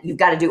 And you've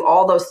got to do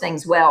all those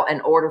things well in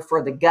order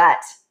for the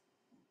gut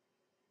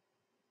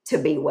to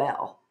be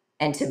well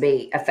and to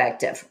be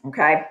effective.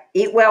 Okay.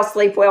 Eat well,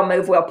 sleep well,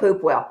 move well,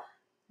 poop well.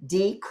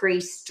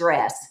 Decrease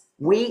stress.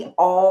 We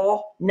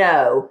all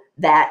know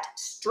that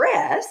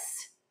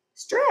stress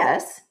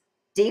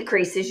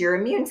decreases your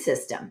immune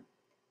system.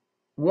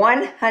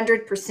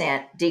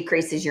 100%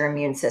 decreases your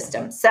immune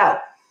system. So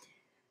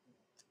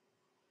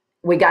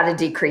we got to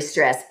decrease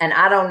stress. And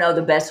I don't know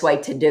the best way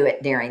to do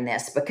it during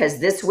this because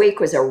this week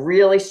was a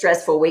really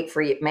stressful week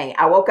for me.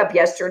 I woke up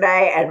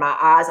yesterday and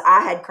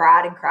I had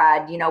cried and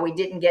cried. We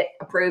didn't get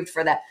approved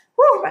for the,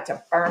 about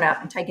to burn up.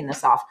 I'm taking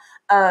this off.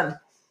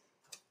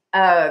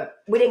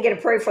 We didn't get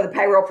approved for the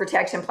payroll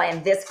protection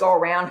plan this go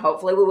around.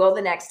 Hopefully we will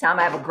the next time.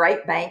 I have a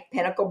great bank,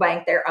 Pinnacle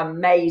Bank. They're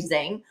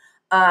amazing.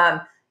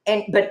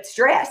 But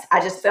stress,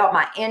 I just felt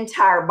my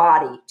entire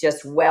body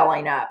just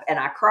welling up and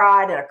I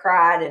cried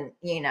and,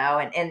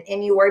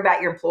 and you worry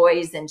about your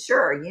employees and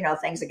sure,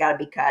 things have got to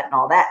be cut and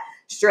all that.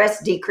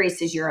 Stress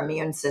decreases your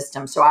immune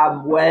system. So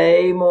I'm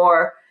way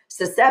more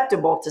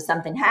susceptible to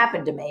something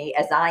happen to me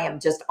as I am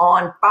just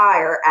on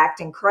fire,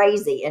 acting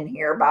crazy in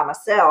here by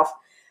myself.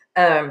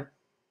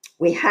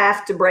 We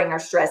have to bring our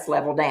stress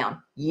level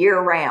down year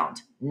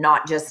round,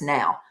 not just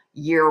now,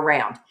 year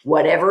round,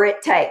 whatever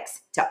it takes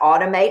to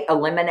automate,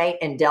 eliminate,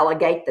 and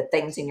delegate the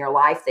things in your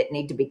life that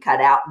need to be cut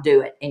out,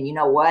 do it. And you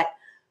know what?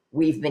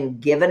 We've been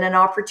given an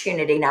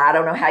opportunity. Now, I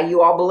don't know how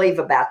you all believe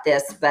about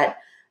this, but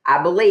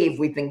I believe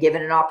we've been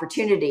given an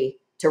opportunity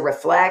to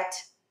reflect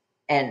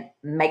and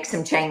make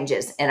some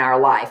changes in our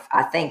life.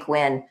 I think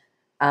when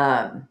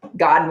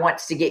God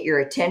wants to get your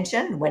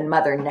attention. When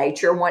Mother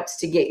Nature wants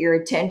to get your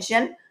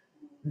attention,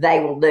 they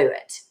will do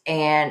it.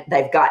 And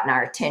they've gotten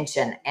our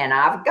attention. And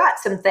I've got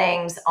some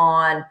things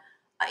on,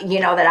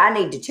 that I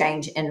need to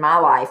change in my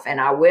life, and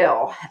I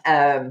will.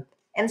 And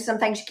some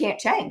things you can't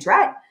change,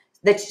 right?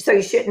 So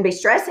you shouldn't be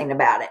stressing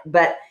about it.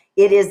 But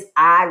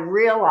I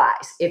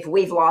realize if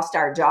we've lost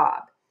our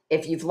job,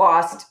 if you've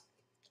lost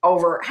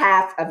over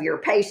half of your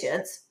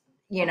patients,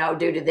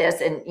 due to this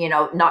and,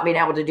 not being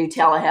able to do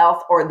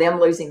telehealth, or them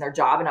losing their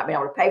job and not being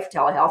able to pay for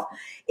telehealth.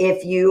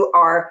 If you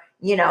are,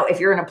 if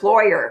you're an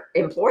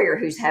employer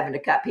who's having to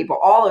cut people,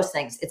 all those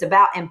things, it's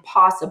about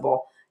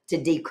impossible to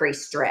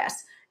decrease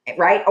stress,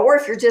 right? Or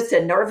if you're just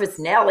a nervous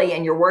Nelly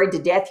and you're worried to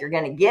death you're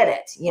going to get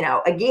it,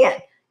 again,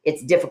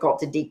 it's difficult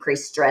to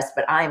decrease stress.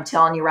 But I am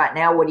telling you right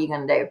now, what are you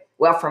going to do?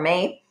 Well, for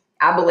me,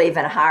 I believe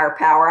in a higher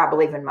power. I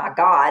believe in my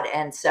God.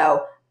 And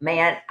so,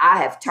 man, I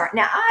have turned.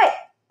 Now,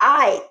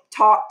 I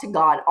talk to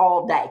God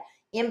all day.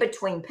 In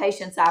between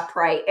patients, I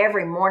pray.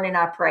 Every morning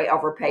I pray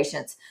over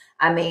patients.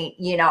 I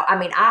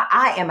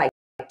am a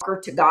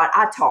talker to God.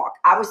 I talk.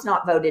 I was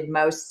not voted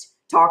most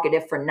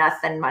talkative for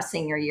nothing my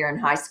senior year in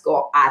high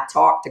school. I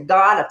talk to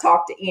God. I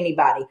talk to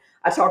anybody.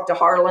 I talk to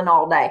Harlan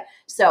all day.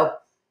 So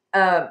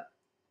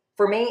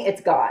for me,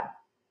 it's God.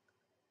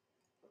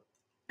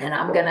 And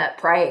I'm going to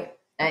pray.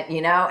 And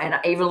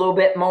even a little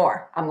bit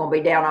more. I'm going to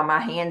be down on my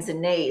hands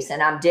and knees,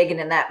 and I'm digging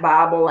in that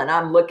Bible, and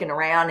I'm looking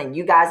around, and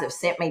you guys have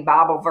sent me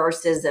Bible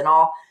verses and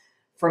all.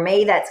 For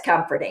me, that's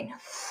comforting.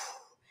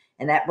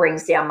 And that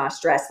brings down my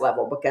stress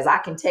level, because I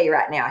can tell you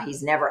right now,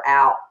 he's never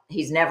out.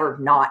 He's never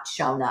not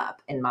shown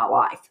up in my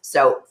life.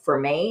 So for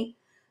me,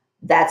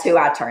 that's who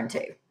I turn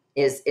to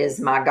is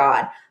my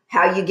God.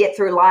 How you get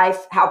through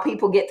life, how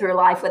people get through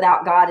life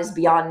without God is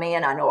beyond me.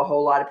 And I know a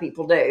whole lot of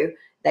people do.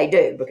 They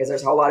do, because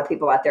there's a whole lot of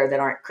people out there that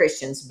aren't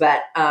Christians.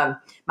 But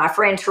my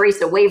friend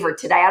Teresa Weaver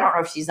today, I don't know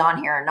if she's on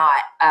here or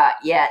not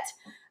yet.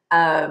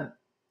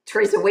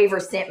 Teresa Weaver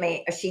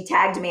she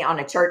tagged me on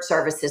a church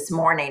service this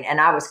morning,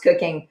 and I was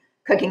cooking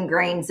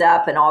greens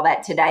up and all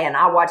that today. And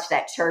I watched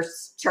that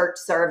church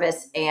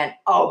service, and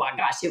oh my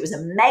gosh, it was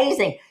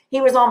amazing.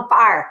 He was on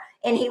fire,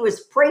 and he was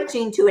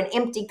preaching to an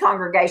empty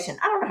congregation.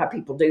 I don't know how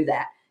people do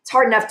that. It's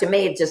hard enough to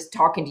me just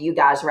talking to you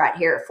guys right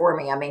here for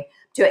me. I mean,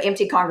 to an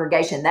empty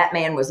congregation, that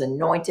man was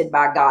anointed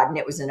by God, and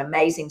it was an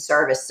amazing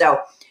service. So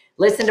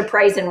listen to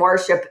praise and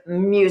worship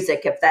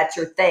music if that's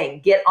your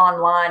thing. Get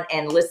online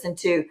and listen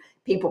to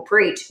people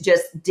preach.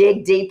 Just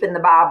dig deep in the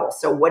Bible.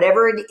 So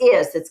whatever it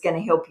is that's going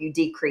to help you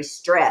decrease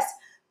stress,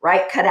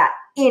 right? Cut out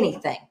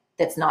anything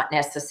that's not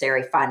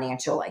necessary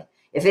financially.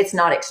 If it's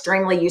not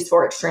extremely useful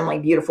or extremely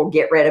beautiful,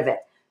 get rid of it.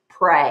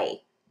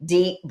 Pray,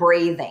 deep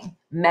breathing,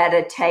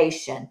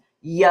 meditation,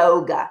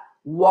 yoga,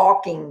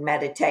 walking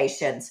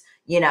meditations,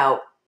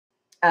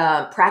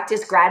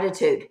 practice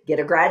gratitude, get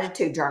a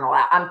gratitude journal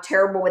out. I'm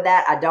terrible with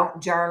that. I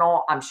don't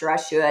journal. I'm sure I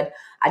should.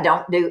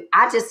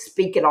 I just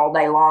speak it all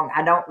day long.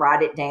 I don't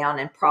write it down,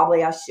 and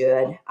probably I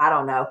should. I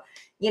don't know.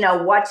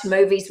 Watch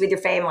movies with your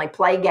family,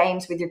 play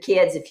games with your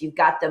kids if you've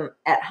got them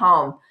at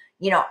home.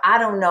 I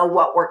don't know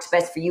what works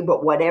best for you,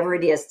 but whatever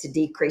it is to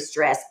decrease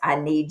stress, I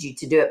need you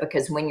to do it,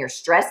 because when your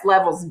stress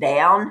level's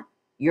down,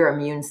 your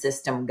immune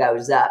system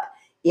goes up.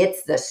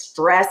 It's the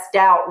stressed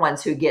out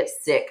ones who get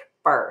sick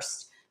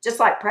first. Just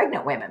like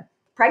pregnant women.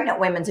 Pregnant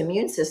women's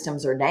immune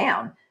systems are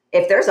down.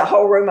 If there's a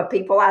whole room of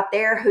people out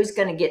there, who's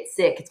going to get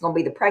sick? It's going to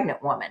be the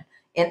pregnant woman.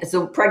 And it's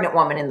a pregnant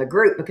woman in the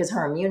group, because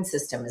her immune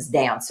system is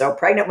down. So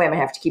pregnant women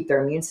have to keep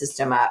their immune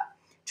system up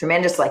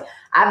tremendously.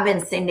 I've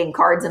been sending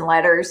cards and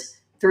letters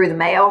through the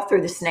mail,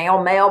 through the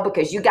snail mail,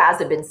 because you guys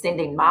have been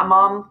sending my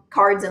mom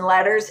cards and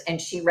letters,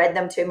 and she read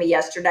them to me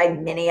yesterday,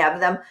 many of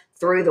them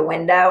through the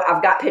window.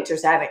 I've got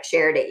pictures. I haven't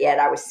shared it yet.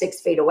 I was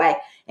 6 feet away,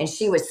 and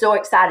she was so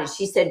excited.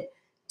 She said,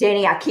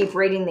 Dani, I keep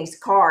reading these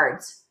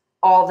cards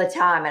all the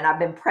time, and I've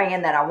been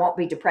praying that I won't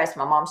be depressed.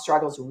 My mom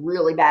struggles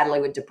really badly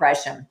with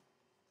depression,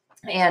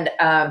 and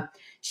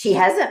she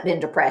hasn't been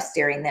depressed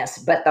during this,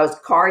 but those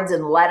cards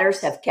and letters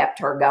have kept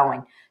her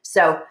going.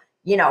 So,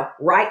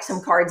 write some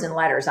cards and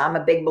letters. I'm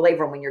a big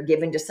believer when you're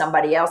giving to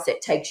somebody else,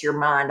 it takes your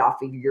mind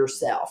off of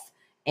yourself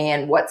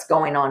and what's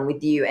going on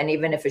with you. And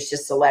even if it's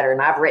just a letter,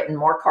 and I've written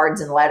more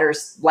cards and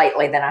letters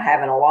lately than I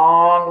have in a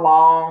long,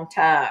 long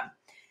time.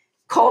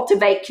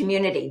 Cultivate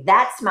community.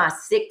 That's my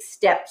 6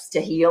 steps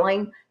to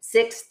healing.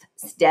 6th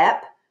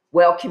step.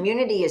 Well,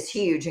 community is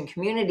huge, and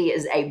community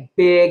is a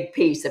big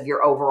piece of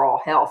your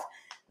overall health.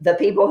 The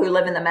people who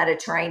live in the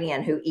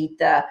Mediterranean, who eat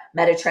the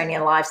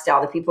Mediterranean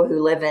lifestyle, the people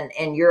who live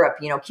in Europe,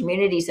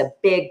 community is a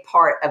big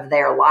part of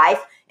their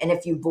life. And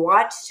if you've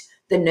watched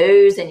the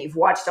news and you've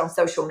watched on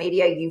social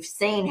media, you've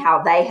seen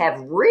how they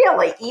have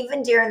really,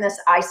 even during this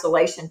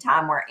isolation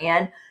time we're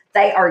in,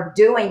 they are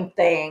doing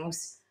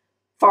things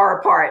far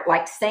apart,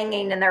 like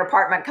singing in their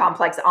apartment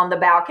complex on the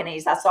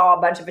balconies. I saw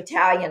a bunch of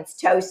Italians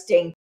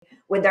toasting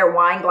with their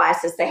wine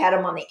glasses. They had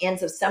them on the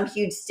ends of some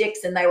huge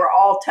sticks, and they were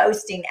all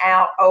toasting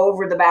out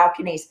over the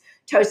balconies,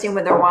 toasting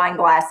with their wine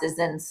glasses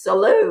and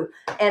salute.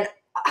 And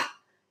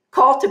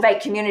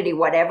cultivate community,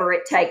 whatever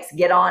it takes.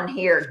 Get on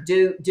here,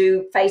 do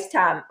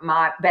FaceTime.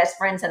 My best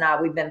friends and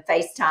I, we've been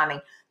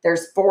FaceTiming.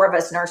 There's 4 of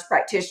us nurse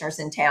practitioners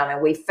in town,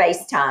 and we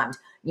FaceTimed,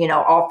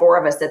 all 4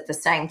 of us at the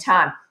same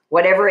time.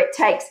 Whatever it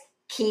takes,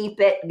 keep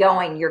it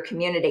going, your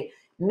community.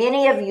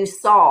 Many of you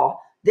saw,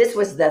 this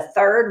was the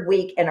 3rd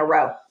week in a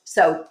row.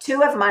 So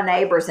 2 of my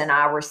neighbors and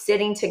I were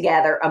sitting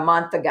together a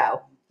month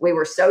ago. We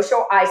were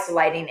social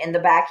isolating in the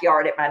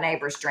backyard at my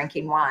neighbor's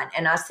drinking wine.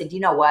 And I said, you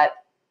know what?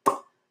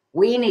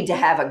 We need to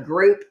have a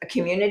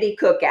community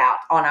cookout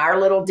on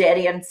our little dead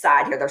end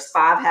side here. There's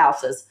 5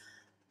 houses.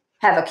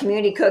 Have a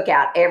community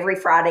cookout every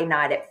Friday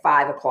night at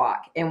 5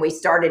 o'clock. And we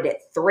started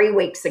it 3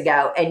 weeks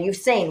ago. And you've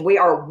seen we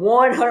are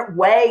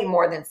way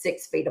more than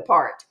 6 feet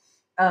apart.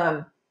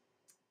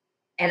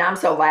 And I'm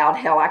so loud,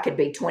 hell, I could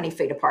be 20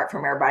 feet apart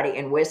from everybody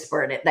and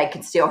whisper, and they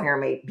can still hear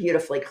me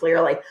beautifully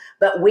clearly.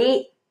 But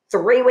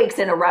 3 weeks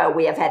in a row,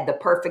 we have had the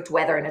perfect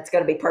weather, and it's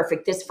going to be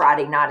perfect this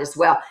Friday night as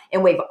well.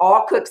 And we've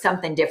all cooked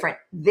something different.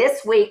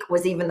 This week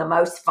was even the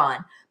most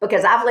fun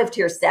because I've lived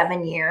here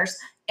 7 years,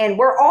 and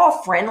we're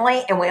all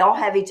friendly, and we all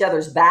have each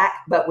other's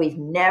back, but we've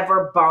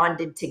never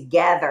bonded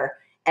together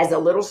as a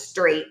little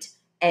street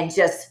and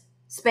just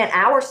spent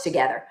hours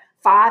together.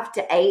 5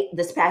 to 8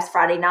 this past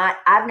Friday night.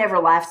 I've never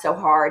laughed so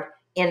hard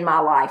in my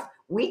life.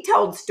 We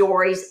told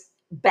stories,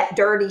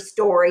 dirty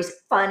stories,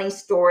 funny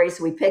stories.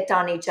 We picked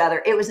on each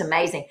other. It was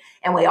amazing.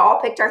 And we all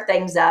picked our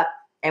things up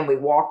and we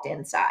walked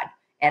inside.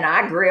 And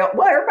I grilled.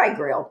 Well, everybody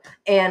grilled.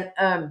 And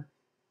oh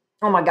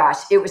my gosh,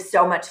 it was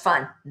so much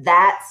fun.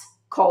 That's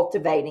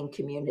cultivating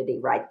community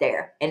right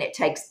there. And it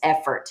takes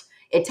effort.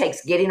 It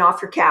takes getting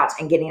off your couch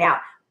and getting out.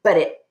 But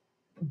it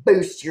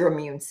boost your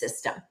immune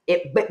system.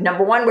 But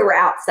number one, we were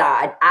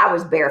outside. I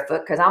was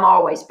barefoot because I'm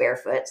always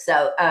barefoot.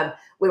 So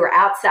we were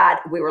outside,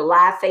 we were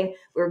laughing,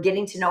 we were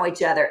getting to know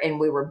each other, and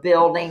we were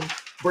building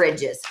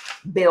bridges,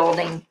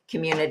 building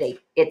community.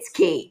 It's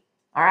key.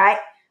 All right.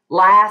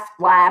 Laugh,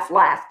 laugh,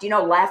 laugh. Do you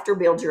know laughter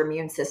builds your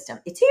immune system?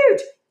 It's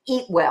huge.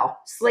 Eat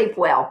well, sleep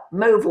well,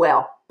 move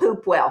well,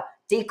 poop well,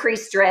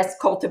 decrease stress,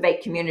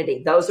 cultivate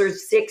community. Those are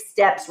 6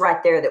 steps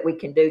right there that we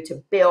can do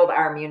to build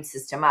our immune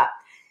system up.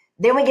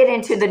 Then we get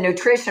into the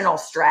nutritional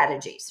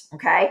strategies,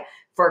 okay,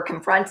 for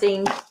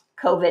confronting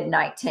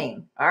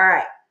COVID-19. All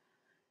right.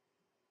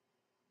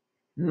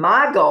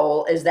 My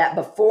goal is that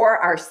before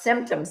our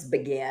symptoms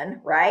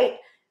begin, right,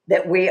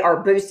 that we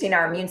are boosting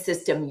our immune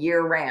system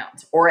year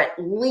round, or at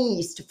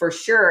least for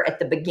sure at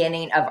the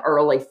beginning of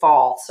early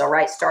fall. So,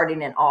 right,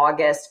 starting in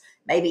August,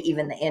 maybe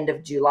even the end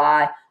of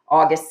July,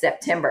 August,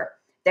 September.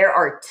 There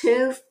are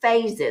 2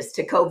 phases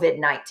to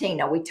COVID-19.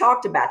 Now, we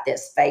talked about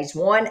this. Phase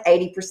 1,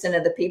 80%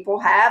 of the people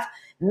have.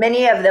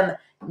 Many of them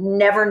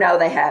never know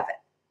they have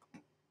it.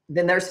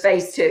 Then there's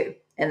phase 2,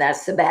 and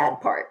that's the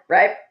bad part,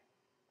 right?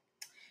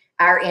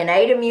 Our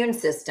innate immune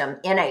system,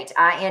 innate,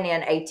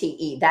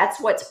 I-N-N-A-T-E, that's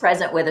what's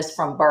present with us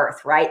from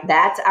birth, right?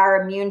 That's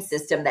our immune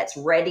system that's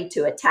ready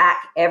to attack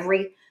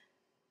every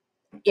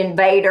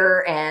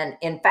invader and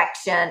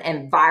infection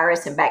and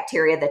virus and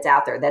bacteria that's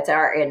out there. That's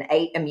our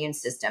innate immune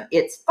system.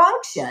 Its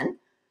function,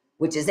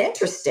 which is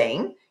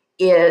interesting,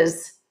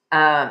 is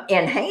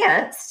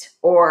enhanced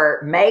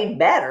or made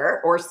better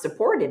or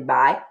supported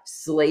by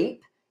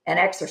sleep and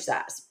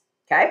exercise.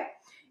 Okay.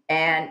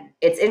 And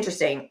it's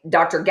interesting.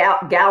 Dr.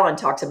 Gallen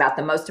talks about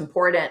the most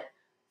important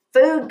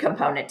food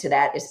component to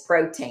that is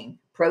protein.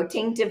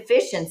 Protein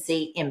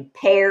deficiency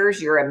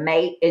impairs your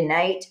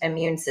innate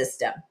immune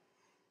system.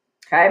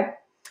 Okay.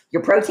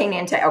 Your protein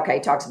intake,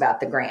 okay, talks about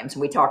the grams.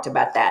 We talked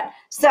about that.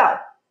 So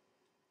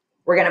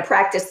we're going to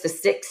practice the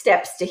 6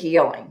 steps to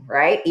healing,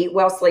 right? Eat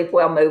well, sleep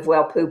well, move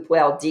well, poop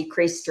well,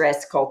 decrease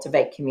stress,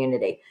 cultivate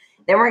community.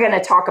 Then we're going to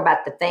talk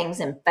about the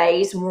things in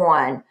phase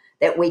 1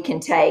 that we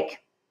can take.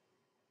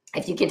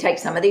 If you can take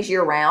some of these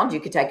year round, you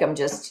could take them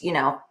just,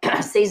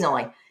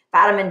 seasonally.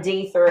 Vitamin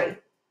D3.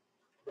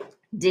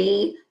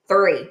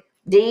 D3.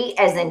 D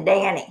as in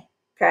Danny.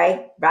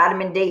 Okay.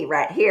 Vitamin D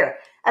right here.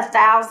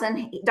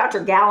 1,000,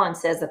 Dr. Gallen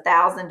says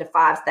 1,000 to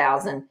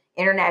 5,000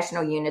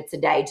 international units a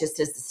day, just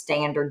as the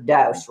standard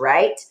dose,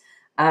 right?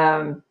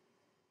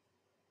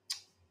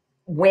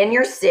 When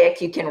you're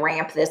sick, you can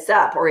ramp this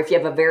up. Or if you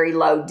have a very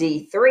low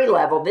D3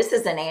 level, this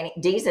is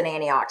D's an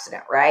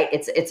antioxidant, right?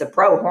 It's a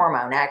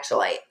pro-hormone,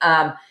 actually.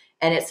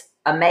 And it's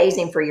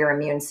amazing for your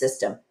immune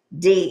system.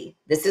 D,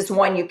 this is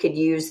one you could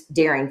use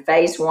during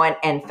phase 1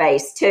 and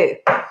phase 2.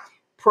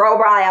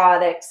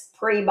 Probiotics,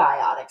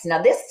 prebiotics.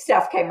 Now, this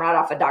stuff came right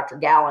off of Dr.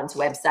 Gallen's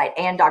website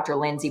and Dr.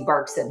 Lindsay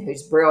Berkson,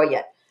 who's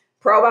brilliant.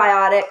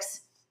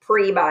 Probiotics,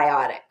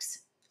 prebiotics.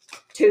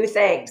 2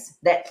 things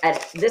that,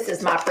 this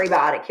is my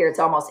prebiotic here. It's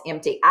almost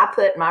empty. I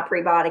put my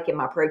prebiotic in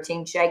my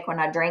protein shake when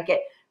I drink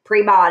it.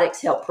 Prebiotics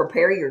help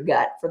prepare your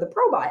gut for the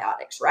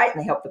probiotics, right?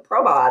 And they help the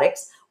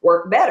probiotics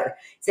work better.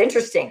 It's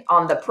interesting.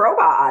 On the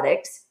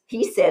probiotics,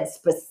 he said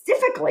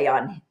specifically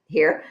on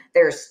here,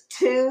 there's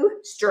 2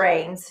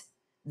 strains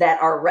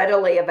that are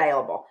readily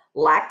available.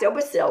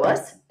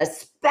 Lactobacillus,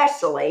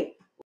 especially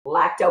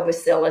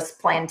Lactobacillus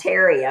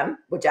plantarum,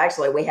 which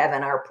actually we have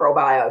in our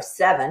ProBio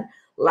 7.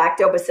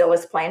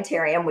 Lactobacillus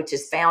plantarum, which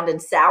is found in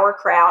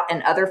sauerkraut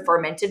and other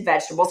fermented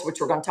vegetables,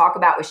 which we're going to talk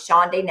about with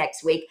Shonda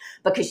next week,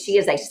 because she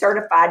is a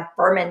certified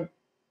fermented.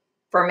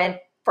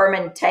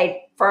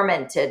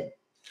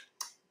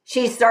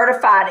 She's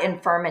certified in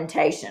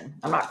fermentation.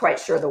 I'm not quite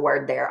sure the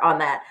word there on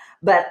that,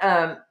 but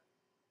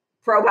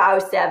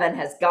Probio 7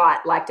 has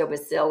got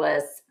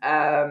Lactobacillus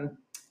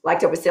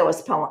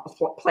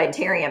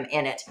plantarum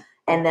in it.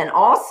 And then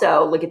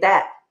also, look at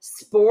that,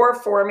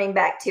 spore-forming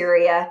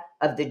bacteria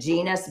of the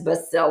genus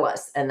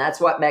Bacillus. And that's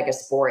what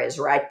megaspore is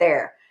right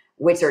there,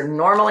 which are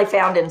normally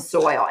found in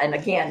soil. And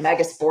again,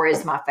 megaspore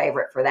is my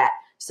favorite for that.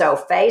 So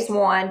phase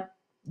 1,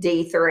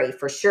 D3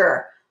 for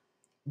sure.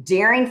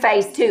 During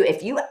phase 2,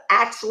 if you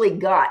actually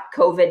got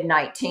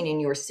COVID-19 and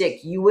you were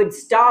sick, you would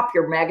stop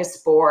your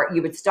megaspore,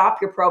 you would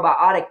stop your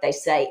probiotic, they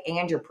say,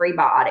 and your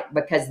prebiotic,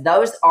 because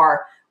those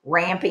are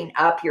ramping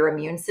up your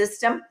immune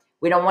system.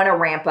 We don't want to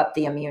ramp up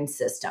the immune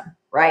system,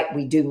 right?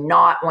 We do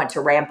not want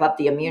to ramp up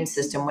the immune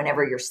system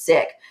whenever you're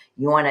sick.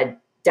 You want to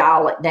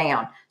dial it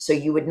down. So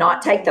you would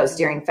not take those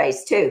during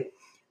phase 2.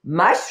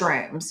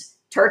 Mushrooms,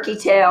 turkey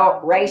tail,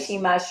 reishi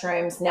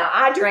mushrooms. Now,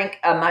 I drink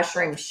a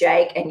mushroom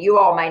shake, and you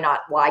all may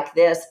not like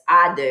this.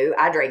 I do.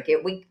 I drink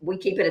it. We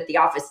keep it at the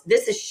office.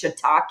 This is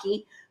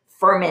shiitake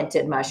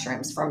fermented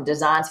mushrooms from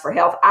Designs for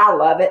Health. I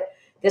love it.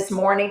 This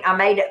morning, I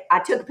made it. I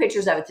took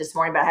pictures of it this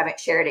morning, but I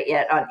haven't shared it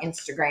yet on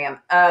Instagram.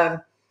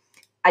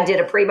 I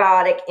did a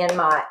prebiotic in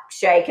my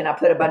shake, and I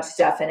put a bunch of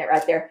stuff in it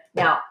right there.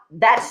 Now,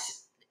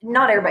 that's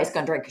not everybody's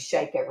going to drink a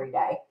shake every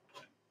day.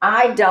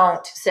 I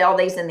don't sell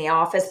these in the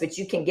office, but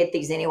you can get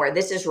these anywhere.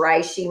 This is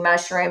reishi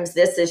mushrooms.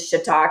 This is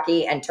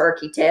shiitake and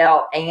turkey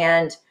tail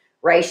and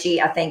reishi,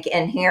 I think,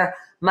 in here.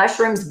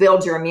 Mushrooms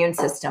build your immune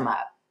system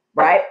up,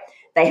 right?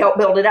 They help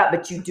build it up,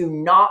 but you do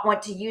not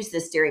want to use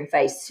this during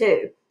phase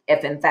 2.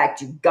 If, in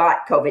fact, you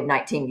got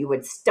COVID-19, you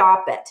would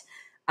stop it.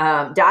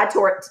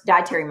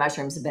 Dietary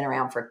mushrooms have been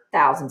around for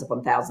thousands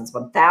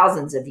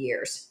of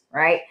years,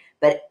 right?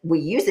 But we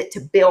use it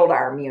to build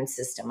our immune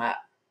system up.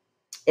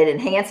 It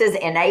enhances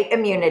innate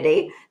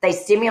immunity. They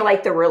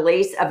stimulate the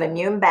release of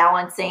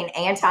immune-balancing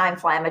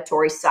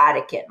anti-inflammatory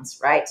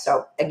cytokines, right?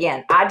 So,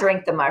 again, I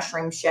drink the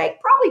mushroom shake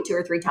probably 2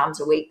 or 3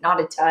 times a week,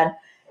 not a ton.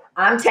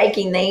 I'm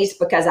taking these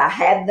because I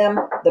had them,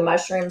 the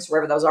mushrooms,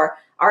 wherever those are.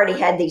 I already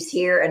had these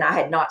here, and I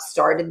had not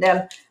started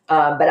them,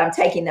 but I'm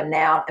taking them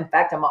now. In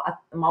fact, I'm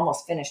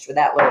almost finished with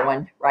that little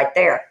one right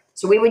there.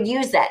 So we would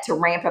use that to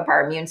ramp up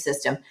our immune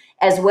system,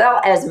 as well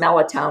as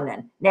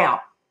melatonin.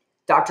 Now,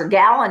 Dr.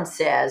 Gallen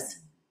says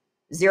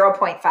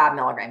 0.5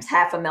 milligrams,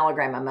 half a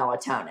milligram of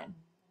melatonin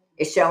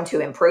is shown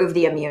to improve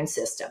the immune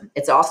system.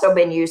 It's also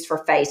been used for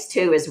phase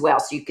 2 as well,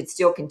 so you could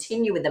still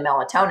continue with the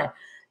melatonin.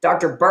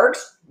 Dr.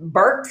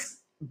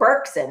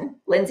 Berkson,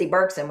 Lindsay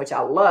Berkson, which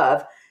I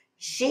love,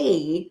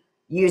 she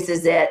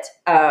uses it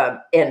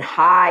in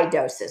high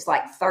doses,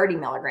 like 30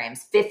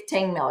 milligrams,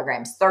 15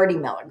 milligrams, 30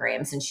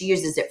 milligrams, and she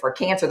uses it for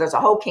cancer. There's a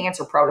whole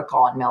cancer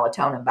protocol in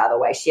melatonin, by the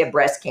way. She had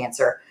breast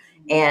cancer,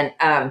 and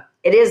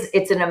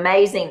it's an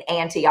amazing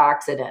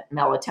antioxidant,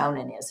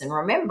 melatonin is. And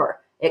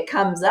remember, it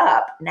comes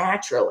up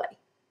naturally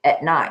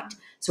at night.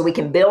 So we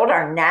can build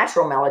our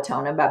natural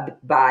melatonin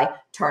by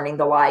turning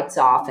the lights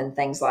off and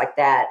things like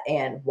that,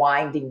 and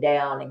winding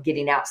down and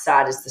getting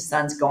outside as the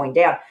sun's going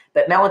down.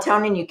 But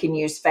melatonin, you can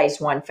use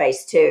phase 1,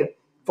 phase 2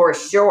 for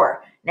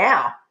sure.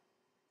 Now,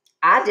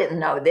 I didn't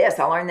know this.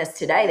 I learned this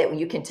today, that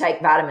you can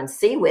take vitamin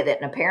C with it,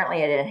 and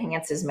apparently it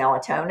enhances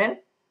melatonin.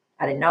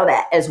 I didn't know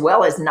that, as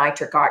well as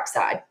nitric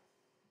oxide.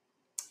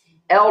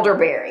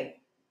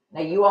 Elderberry.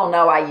 Now, you all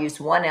know I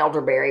use one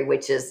elderberry,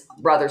 which is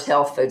Brothers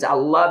Health Foods. I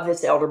love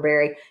this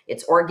elderberry.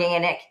 It's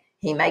organic.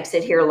 He makes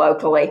it here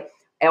locally.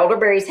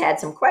 Elderberry's had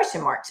some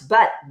question marks,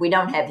 but we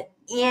don't have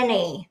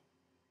any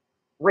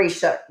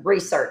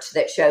research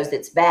that shows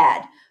it's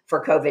bad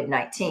for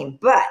COVID-19.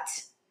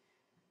 But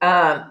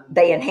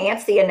they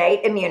enhance the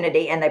innate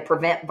immunity, and they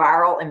prevent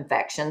viral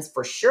infections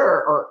for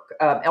sure, or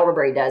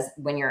elderberry does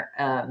when you're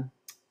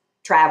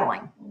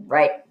traveling,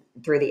 right,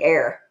 through the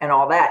air and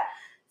all that.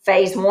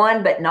 Phase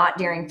 1, but not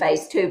during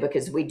phase 2,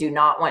 because we do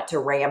not want to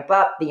ramp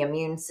up the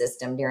immune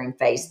system during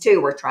phase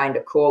 2. We're trying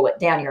to cool it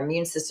down. Your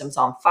immune system's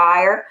on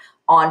fire.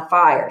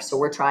 So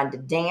we're trying to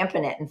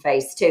dampen it in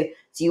phase 2.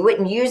 So you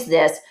wouldn't use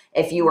this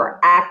if you were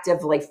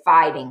actively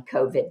fighting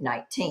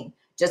COVID-19,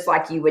 just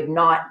like you would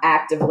not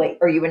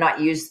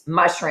use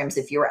mushrooms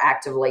if you were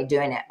actively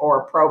doing it,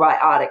 or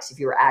probiotics if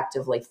you were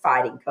actively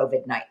fighting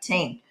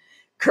COVID-19.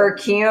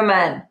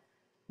 Curcumin.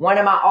 One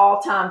of my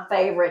all-time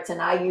favorites,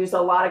 and I use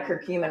a lot of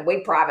curcumin. We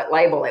private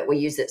label it. We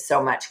use it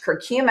so much.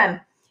 Curcumin,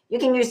 you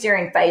can use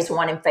during phase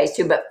 1 and phase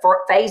 2, but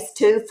for phase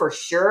 2 for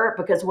sure,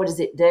 because what does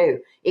it do?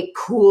 It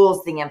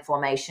cools the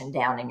inflammation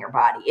down in your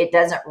body. It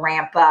doesn't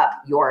ramp up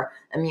your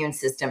immune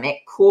system.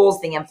 It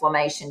cools the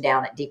inflammation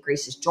down. It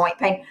decreases joint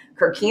pain.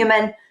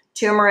 Curcumin,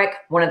 turmeric,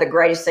 one of the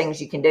greatest things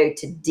you can do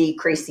to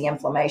decrease the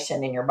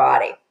inflammation in your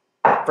body,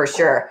 for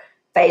sure.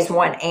 Phase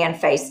 1 and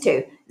phase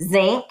 2.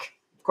 Zinc.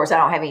 Of course, I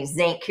don't have any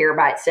zinc here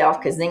by itself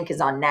because zinc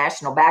is on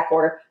national back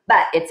order,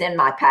 but it's in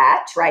my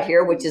patch right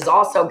here, which has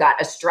also got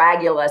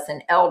astragalus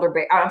and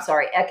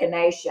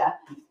echinacea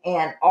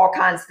and all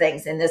kinds of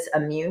things in this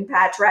immune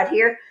patch right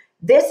here.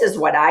 This is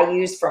what I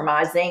use for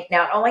my zinc.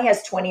 Now, it only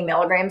has 20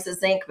 milligrams of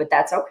zinc, but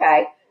that's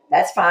okay.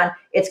 That's fine.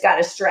 It's got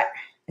astragalus.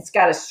 I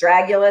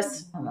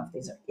don't know if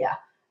these are,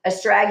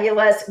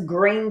 astragalus,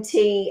 green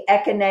tea,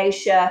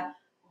 echinacea,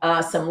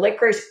 some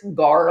licorice,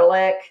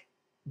 garlic,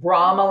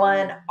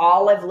 bromelain,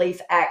 olive leaf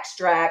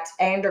extract,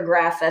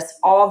 andrographis,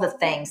 all the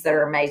things that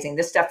are amazing.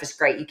 This stuff is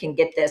great. You can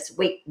get this.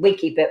 We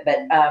keep it,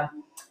 but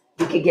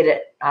you could get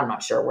it. I'm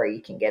not sure where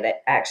you can get it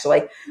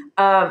actually.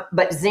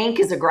 But zinc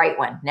is a great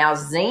one. Now,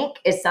 zinc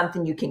is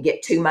something you can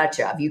get too much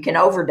of. You can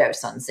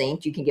overdose on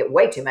zinc. You can get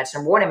way too much.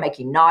 Number one, it'll make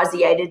you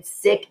nauseated,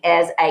 sick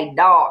as a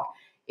dog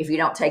if you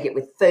don't take it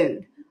with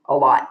food a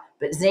lot.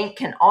 But zinc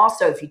can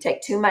also, if you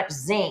take too much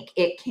zinc,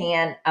 it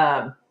can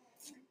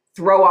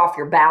throw off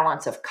your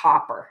balance of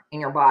copper in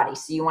your body.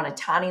 So you want a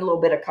tiny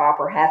little bit of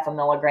copper, 0.5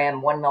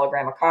 milligram, 1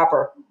 milligram of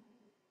copper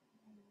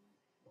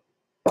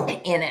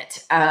in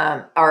it.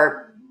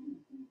 Or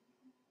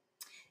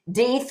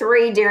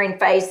D3 during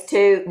phase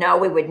 2. No,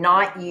 we would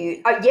not use,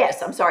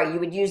 you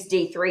would use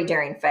D3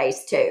 during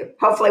phase 2.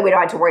 Hopefully we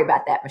don't have to worry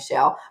about that,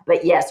 Michelle.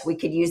 But yes, we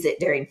could use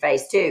it during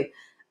phase 2.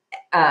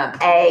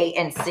 A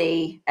and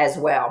C as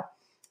well.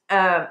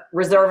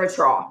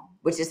 Resveratrol,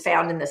 which is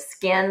found in the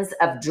skins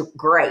of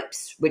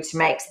grapes, which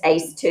makes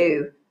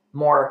ACE2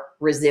 more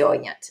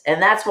resilient.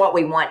 And that's what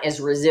we want, is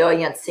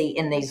resiliency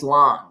in these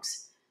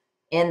lungs,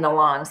 in the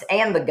lungs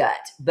and the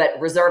gut. But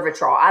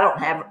resveratrol, I don't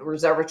have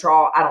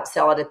resveratrol. I don't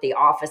sell it at the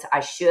office.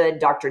 I should.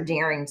 Dr.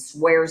 Deering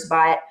swears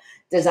by it.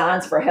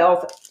 Designs for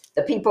Health.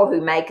 The people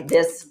who make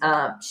this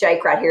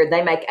shake right here,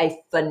 they make a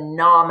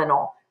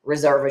phenomenal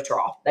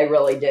resveratrol. They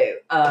really do.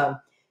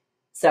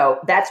 So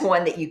that's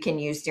one that you can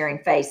use during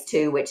phase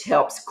 2, which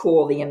helps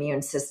cool the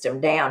immune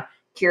system down.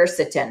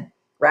 Quercetin,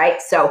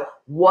 right? So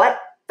what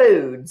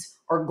foods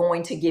are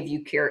going to give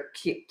you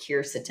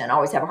quercetin? I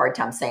always have a hard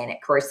time saying it,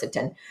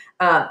 quercetin.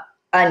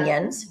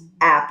 Onions,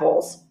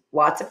 apples,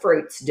 lots of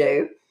fruits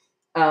do.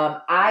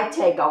 I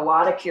take a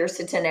lot of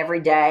quercetin every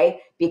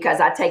day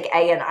because I take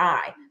A and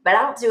I, but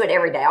I don't do it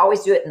every day. I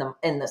always do it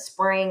in the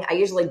spring. I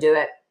usually do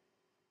it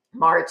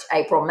March,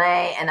 April,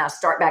 May, and I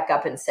start back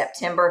up in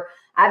September.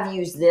 I've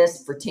used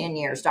this for 10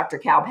 years. Dr.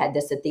 Kalb had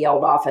this at the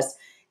old office,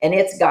 and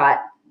it's got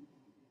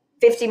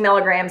 50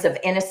 milligrams of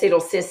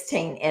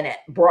N-acetylcysteine in it,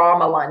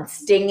 bromelain,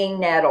 stinging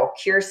nettle,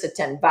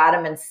 quercetin,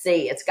 vitamin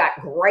C. It's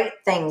got great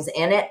things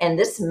in it. And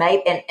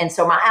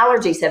so my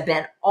allergies have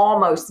been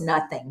almost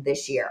nothing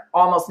this year,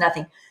 almost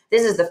nothing.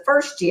 This is the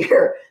first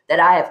year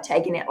that I have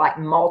taken it like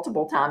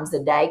multiple times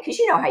a day. Cause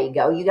you know how you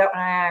go, you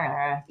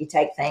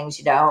take things,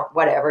 you don't,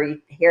 whatever,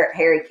 you hear it,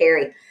 Harry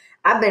Carey.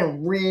 I've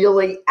been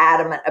really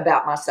adamant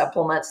about my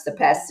supplements the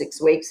past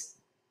 6 weeks,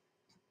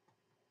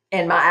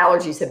 and my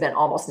allergies have been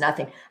almost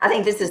nothing. I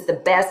think this is the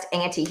best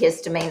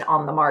antihistamine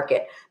on the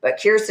market. But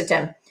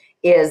quercetin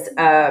is,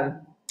 quercetin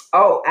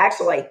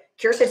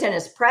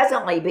is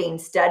presently being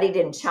studied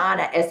in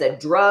China as a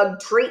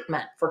drug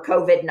treatment for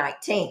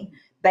COVID-19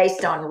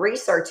 based on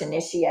research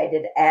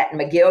initiated at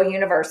McGill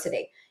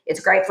University. It's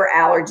great for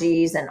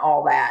allergies and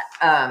all that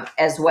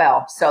as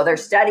well. So they're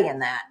studying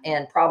that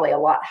in probably a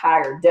lot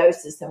higher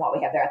doses than what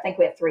we have there. I think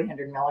we have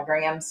 300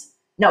 milligrams.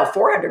 No,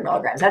 400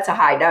 milligrams. That's a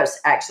high dose,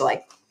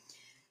 actually.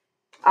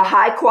 A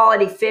high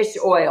quality fish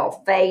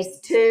oil,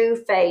 phase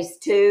 2, phase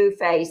 2,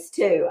 phase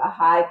 2, a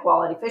high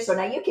quality fish oil.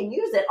 Now you can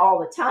use it all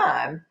the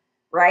time,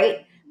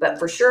 right? But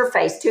for sure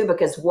phase 2,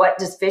 because what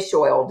does fish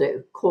oil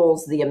do?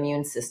 Cools the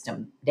immune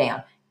system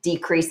down,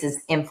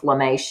 decreases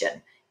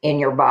inflammation in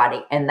your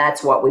body. And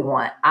that's what we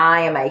want.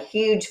 I am a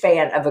huge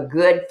fan of a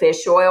good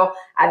fish oil.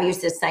 I've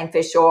used this same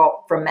fish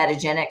oil from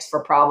Metagenics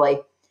for probably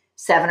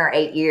 7 or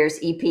 8 years,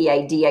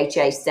 EPA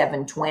DHA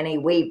 720.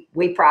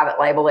 We private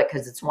label it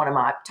because it's one of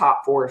my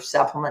top 4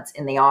 supplements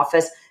in the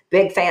office.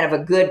 Big fan of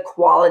a good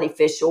quality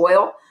fish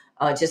oil.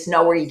 Just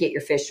know where you get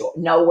your fish oil.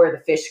 Know where the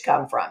fish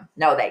come from.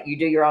 Know that. You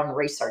do your own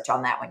research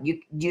on that one. You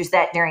use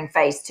that during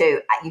phase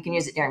 2. You can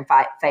use it during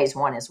phase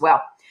 1 as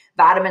well.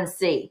 Vitamin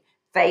C,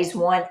 phase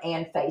 1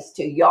 and phase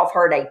 2. Y'all have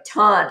heard a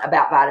ton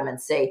about vitamin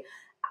C.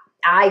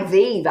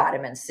 IV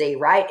vitamin C,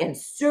 right? In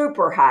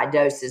super high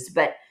doses,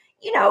 but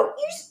you know,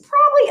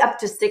 probably up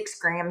to 6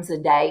 grams a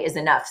day is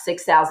enough,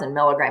 6,000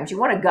 milligrams. You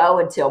want to go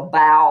until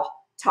bowel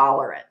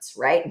tolerance,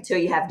 right? Until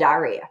you have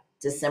diarrhea.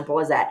 It's as simple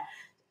as that.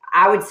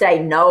 I would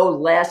say no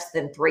less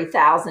than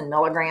 3,000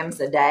 milligrams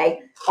a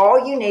day.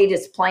 All you need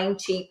is plain,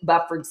 cheap,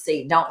 buffered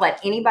C. Don't let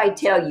anybody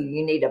tell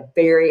you need a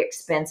very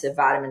expensive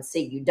vitamin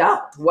C. You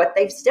don't. What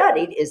they've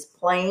studied is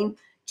plain,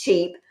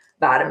 cheap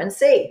vitamin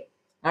C.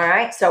 All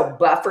right, so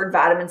buffered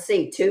vitamin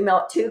C, 2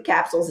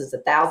 capsules is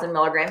 1,000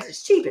 milligrams.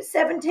 It's cheap. It's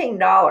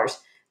 $17.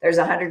 There's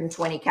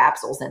 120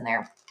 capsules in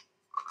there.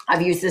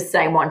 I've used this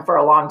same one for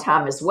a long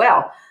time as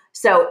well.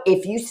 So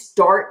if you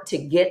start to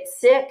get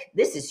sick,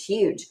 this is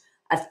huge.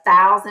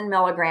 1,000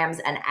 milligrams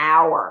an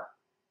hour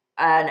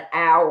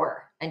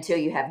until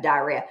you have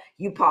diarrhea.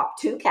 You pop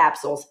 2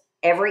 capsules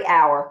every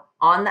hour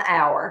on the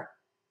hour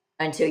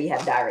until you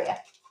have diarrhea.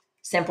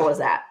 Simple as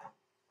that.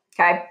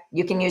 Okay.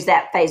 You can use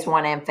that phase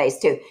 1 and phase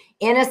 2.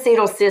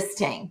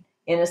 N-acetylcysteine.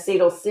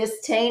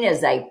 N-acetylcysteine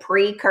is a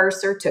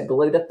precursor to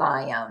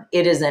glutathione.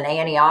 It is an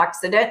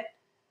antioxidant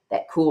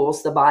that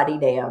cools the body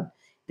down.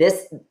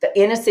 The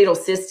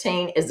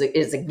N-acetylcysteine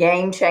is a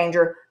game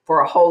changer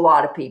for a whole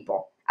lot of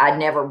people. I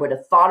never would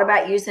have thought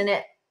about using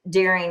it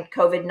during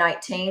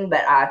COVID-19,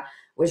 but I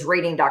was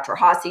reading Dr.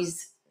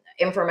 Hassi's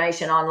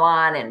information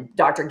online and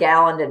Dr.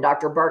 Galland and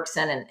Dr.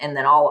 Berkson and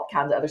then all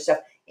kinds of other stuff.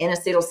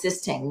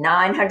 N-acetylcysteine,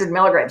 900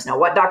 milligrams. Now,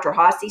 what Dr.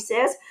 Hassi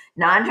says,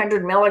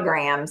 900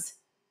 milligrams,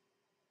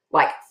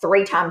 like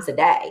 3 times a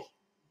day.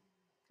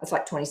 That's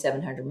like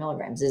 2,700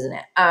 milligrams, isn't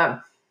it?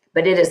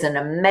 But it is an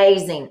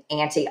amazing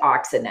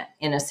antioxidant,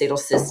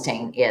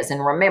 N-acetylcysteine is.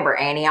 And remember,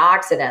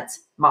 antioxidants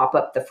mop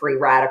up the free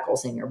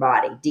radicals in your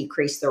body,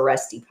 decrease the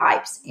rusty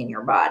pipes in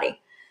your body.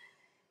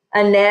 A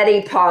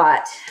neti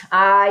pot.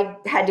 I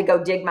had to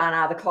go dig mine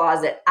out of the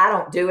closet. I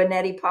don't do a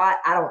neti pot.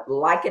 I don't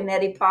like a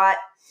neti pot.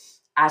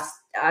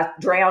 I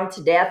drowned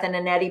to death in a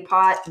neti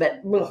pot,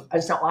 but I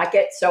just don't like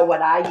it. So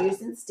what I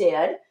use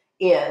instead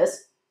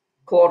is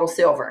colloidal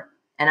silver.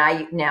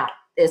 And now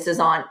this is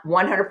on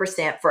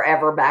 100%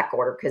 forever back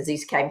order because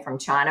these came from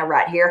China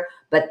right here.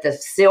 But the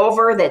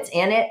silver that's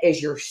in it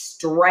is your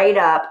straight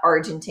up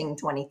Argentine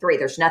 23.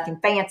 There's nothing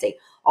fancy.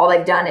 All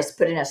they've done is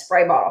put in a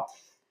spray bottle.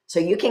 So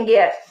you can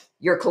get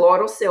your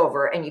colloidal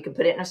silver and you can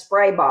put it in a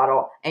spray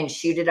bottle and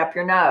shoot it up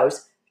your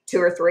nose,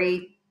 2 or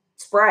 3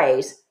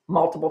 sprays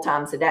multiple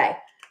times a day.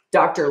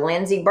 Dr.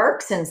 Lindsay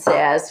Berkson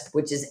says,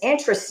 which is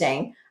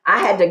interesting, I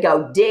had to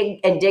go dig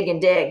and dig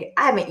and dig.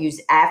 I haven't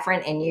used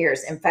Afrin in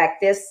years. In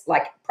fact, this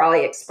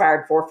probably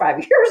expired 4 or 5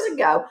 years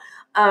ago.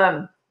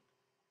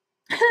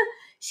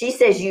 She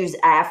says use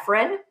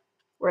Afrin.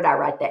 Where did I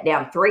write that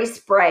down? 3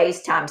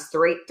 sprays times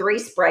 3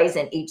 sprays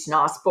in each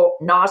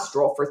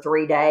nostril for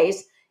 3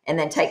 days, and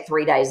then take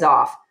 3 days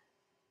off.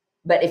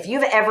 But if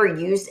you've ever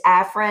used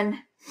Afrin,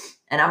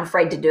 and I'm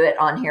afraid to do it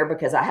on here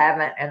because I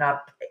haven't, and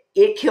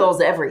it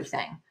kills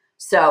everything.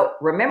 So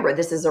remember,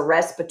 this is a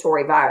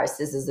respiratory virus.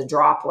 This is a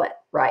droplet,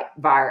 right?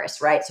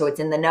 Virus, right? So it's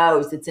in the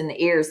nose, it's in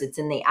the ears, it's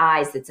in the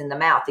eyes, it's in the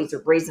mouth. These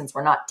are reasons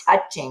we're not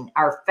touching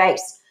our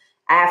face.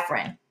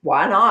 Afrin,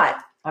 why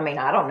not? I mean,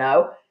 I don't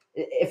know.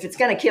 If it's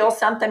going to kill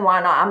something,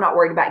 why not? I'm not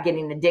worried about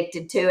getting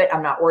addicted to it.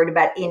 I'm not worried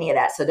about any of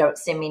that. So don't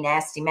send me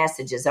nasty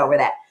messages over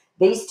that.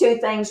 These 2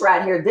 things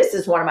right here, this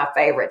is one of my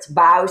favorites,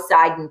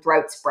 Biocidin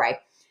throat spray.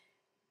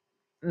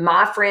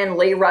 My friend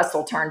Lee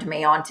Russell turned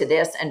me on to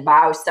this and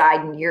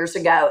Biocidin years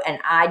ago,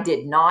 and I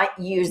did not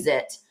use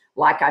it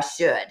like I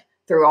should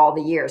through all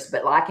the years.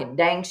 But I can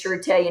dang sure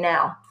tell you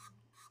now,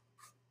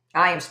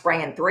 I am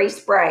spraying 3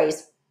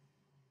 sprays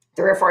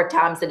 3 or 4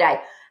 times a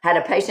day. Had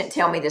a patient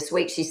tell me this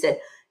week, she said,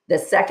 the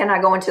second I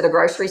go into the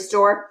grocery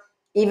store,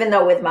 even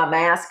though with my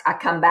mask, I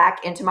come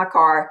back into my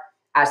car,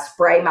 I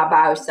spray my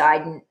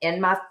Biocidin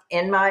in my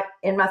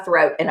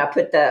throat, and I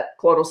put the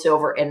colloidal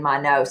silver in my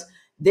nose.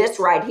 This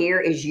right here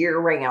is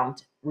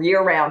year-round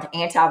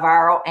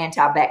antiviral,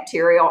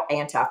 antibacterial,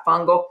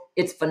 antifungal.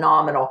 It's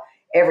phenomenal,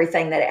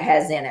 everything that it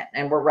has in it.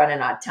 And we're running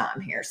out of time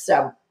here.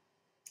 So,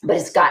 but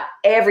it's got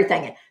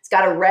everything in it. It's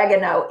got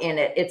oregano in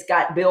it. It's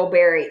got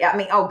bilberry.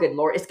 Oh, good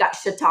Lord. It's got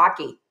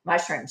shiitake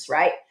mushrooms,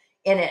 right?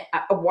 In it,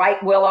 a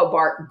white willow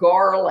bark,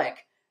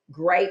 garlic,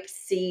 grape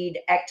seed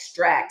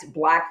extract,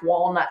 black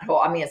walnut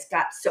hull. It's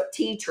got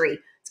tea tree.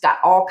 It's got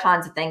all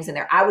kinds of things in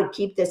there. I would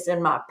keep this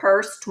in my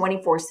purse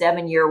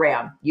 24/7 year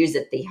round. Use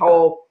it the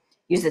whole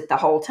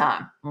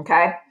time.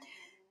 Okay.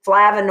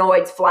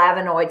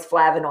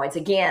 Flavonoids.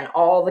 Again,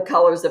 all the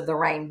colors of the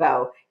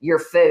rainbow, your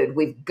food.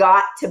 We've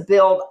got to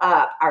build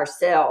up our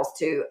cells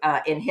to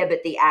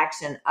inhibit the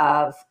action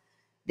of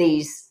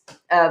this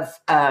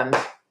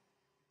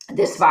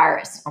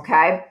virus.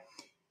 Okay.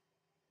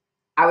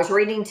 I was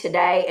reading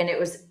today and it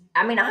was,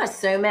 I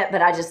assume it,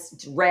 but I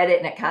just read it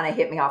and it kind of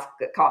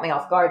caught me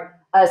off guard.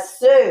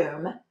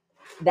 Assume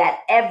that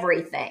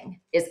everything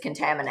is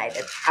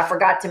contaminated. I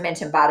forgot to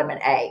mention vitamin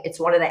A.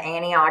 It's one of the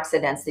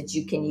antioxidants that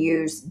you can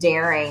use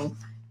during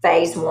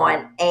phase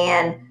 1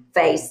 and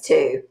phase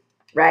 2,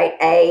 right?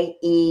 A,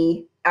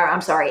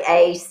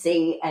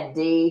 C, and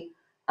D.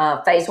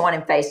 Phase 1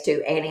 and phase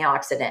 2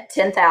 antioxidant,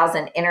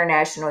 10,000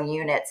 international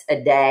units a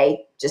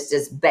day, just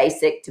as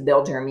basic to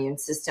build your immune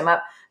system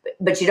up.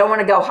 But you don't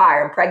want to go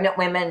higher. And pregnant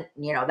women,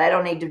 they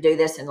don't need to do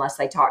this unless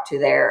they talk to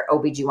their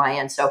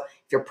OBGYN. So if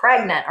you're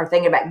pregnant or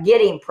thinking about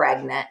getting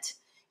pregnant,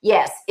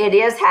 yes, it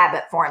is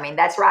habit forming.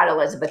 That's right,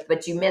 Elizabeth.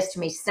 But you missed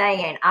me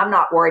saying I'm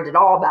not worried at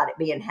all about it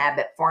being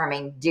habit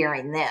forming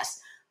during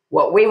this.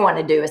 What we want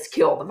to do is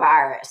kill the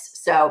virus.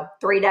 So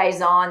 3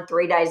 days on,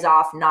 3 days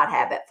off, not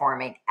habit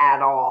forming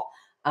at all.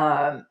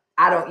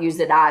 I don't use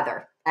it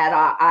either.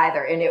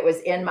 And it was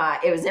in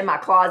my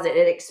closet.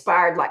 It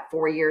expired like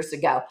 4 years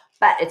ago,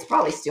 but it's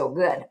probably still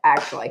good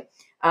actually.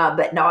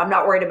 But no, I'm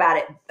not worried about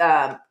it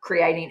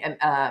creating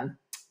a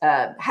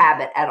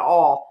habit at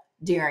all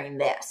during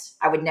this.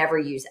 I would never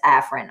use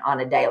Afrin on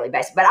a daily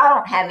basis, but I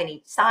don't have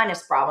any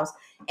sinus problems.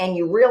 And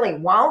you really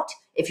won't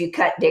if you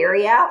cut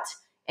dairy out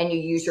and you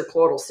use your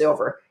colloidal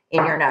silver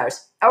in your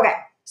nose. Okay,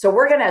 so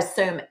we're going to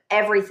assume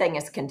everything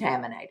is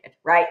contaminated,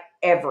 right?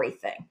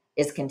 Everything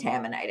is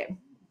contaminated.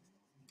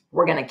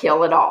 We're going to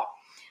kill it all.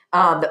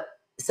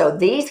 So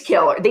these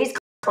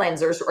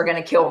cleansers are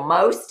going to kill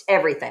most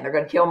everything. They're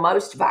going to kill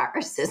most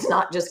viruses,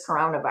 not just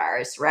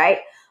coronavirus, right?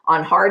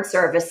 On hard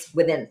surface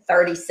within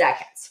 30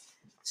 seconds.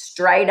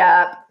 Straight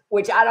up,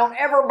 which I don't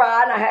ever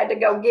buy, and I had to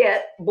go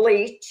get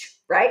bleach,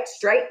 right?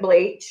 Straight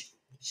bleach,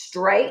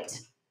 straight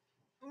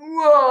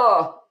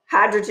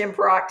hydrogen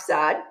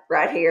peroxide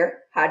right here.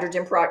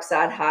 Hydrogen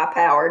peroxide,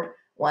 high-powered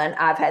one.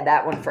 I've had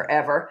that one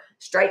forever.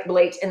 Straight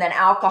bleach, and then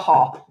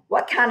alcohol.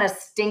 What kind of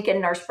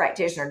stinking nurse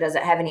practitioner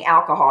doesn't have any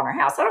alcohol in her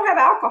house? I don't have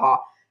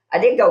alcohol. I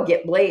did go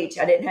get bleach.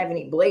 I didn't have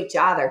any bleach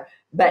either.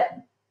 But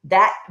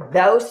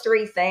those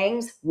three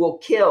things will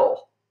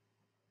kill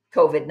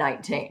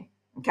COVID-19,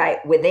 okay,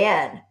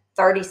 within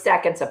 30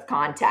 seconds of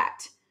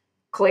contact,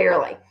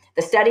 clearly.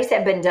 The studies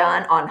have been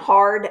done on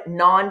hard,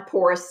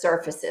 non-porous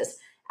surfaces.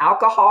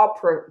 Alcohol,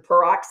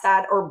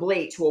 peroxide, or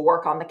bleach will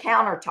work on the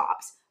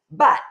countertops,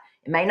 but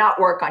it may not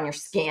work on your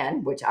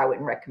skin, which I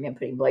wouldn't recommend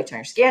putting bleach on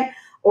your skin,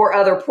 or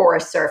other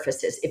porous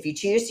surfaces. If you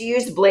choose to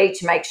use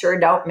bleach, make sure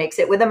don't mix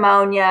it with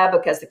ammonia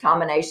because the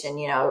combination,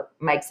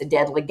 makes a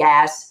deadly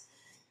gas.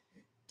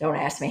 Don't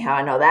ask me how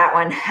I know that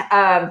one.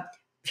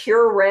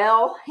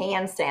 Purell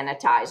hand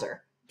sanitizer.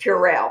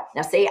 Purell.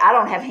 Now, see, I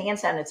don't have hand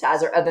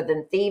sanitizer other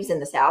than thieves in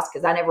this house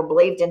because I never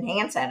believed in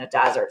hand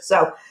sanitizer.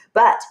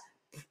 But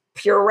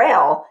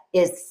Purell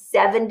is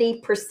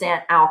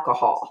 70%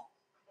 alcohol,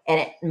 and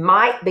it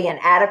might be an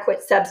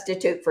adequate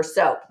substitute for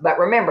soap. But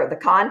remember, the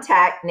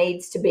contact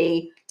needs to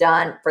be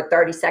done for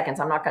 30 seconds.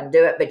 I'm not going to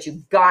do it, but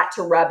you've got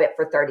to rub it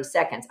for 30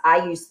 seconds.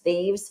 I use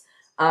Thieves,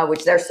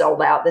 which they're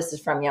sold out. This is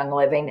from Young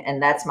Living,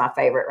 and that's my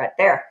favorite right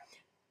there.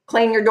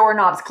 Clean your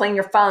doorknobs, clean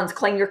your phones,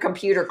 clean your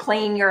computer,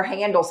 clean your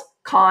handles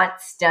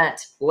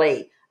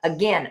constantly.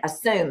 Again,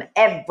 assume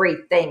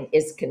everything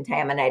is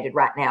contaminated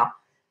right now.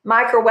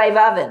 Microwave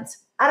ovens.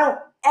 I don't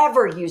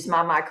ever use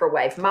my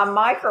microwave. My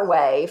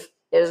microwave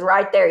is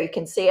right there. You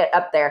can see it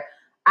up there.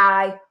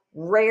 I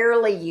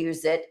rarely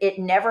use it. It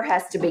never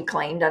has to be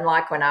cleaned,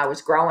 unlike when I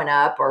was growing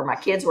up or my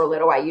kids were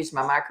little. I used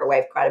my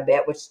microwave quite a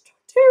bit, which is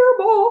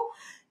terrible.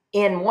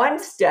 In one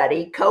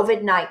study,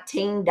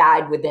 COVID-19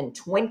 died within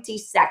 20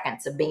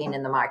 seconds of being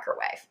in the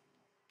microwave.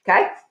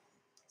 Okay?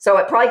 So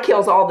it probably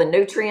kills all the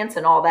nutrients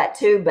and all that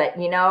too, but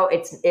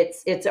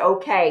it's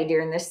okay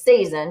during this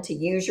season to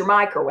use your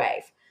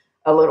microwave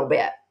a little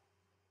bit.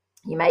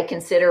 You may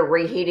consider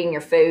reheating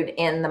your food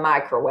in the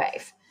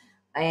microwave.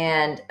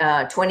 And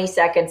 20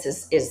 seconds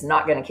is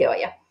not going to kill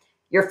you.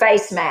 Your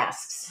face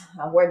masks.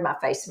 Where'd my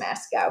face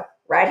mask go?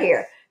 Right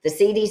here. The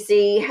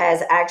CDC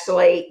has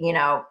actually,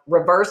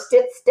 reversed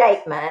its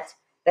statement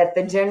that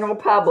the general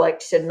public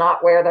should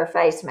not wear their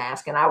face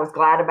mask. And I was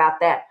glad about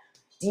that.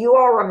 Do you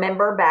all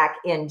remember back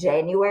in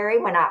January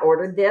when I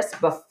ordered this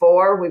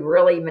before we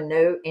really even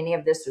knew any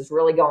of this was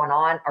really going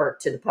on or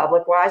to the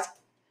public wise?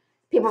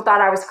 People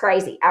thought I was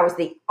crazy. I was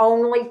the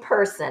only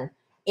person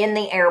in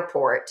the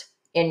airport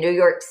in New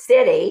York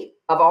City,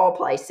 of all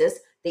places,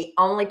 the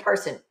only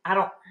person. I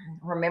don't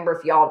remember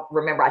if y'all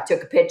remember, I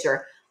took a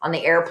picture on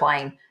the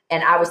airplane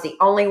and I was the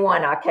only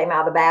one. I came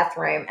out of the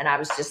bathroom and I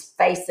was just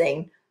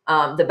facing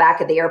the back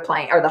of the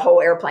airplane or the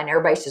whole airplane.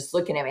 Everybody's just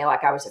looking at me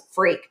like I was a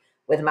freak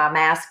with my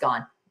mask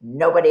on.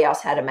 Nobody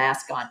else had a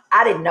mask on.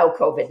 I didn't know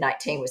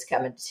COVID-19 was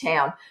coming to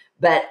town,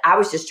 but I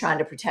was just trying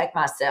to protect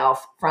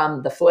myself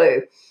from the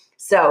flu.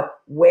 So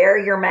wear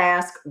your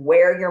mask,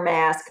 wear your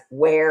mask,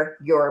 wear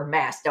your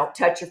mask. Don't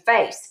touch your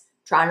face.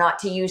 Try not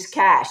to use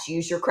cash.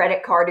 Use your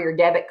credit card or your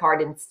debit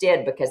card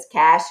instead, because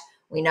cash,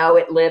 we know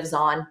it lives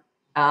on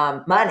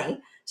money.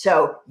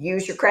 So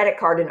use your credit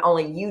card and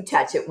only you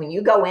touch it. When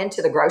you go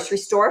into the grocery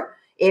store,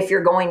 if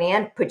you're going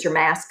in, put your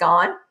mask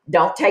on.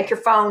 Don't take your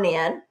phone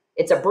in.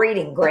 It's a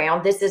breeding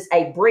ground. This is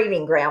a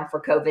breeding ground for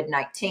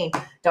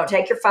COVID-19. Don't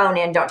take your phone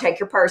in. Don't take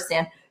your purse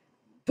in.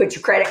 Put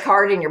your credit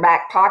card in your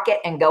back pocket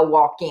and go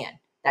walk in.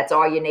 That's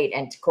all you need.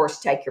 And of course,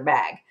 take your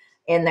bag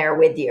in there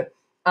with you.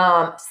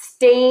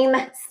 Steam.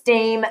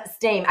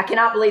 I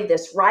cannot believe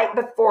this. Right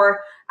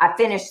before I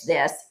finished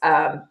this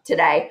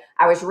today,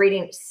 I was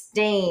reading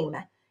steam.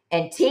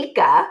 And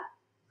Tika,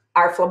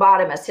 our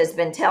phlebotomist, has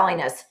been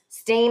telling us,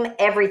 steam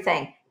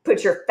everything.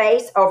 Put your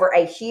face over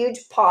a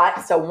huge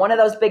pot. So one of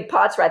those big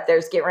pots right there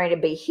is getting ready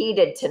to be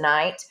heated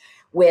tonight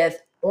with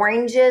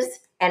oranges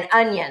and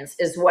onions,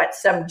 is what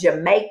some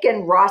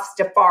Jamaican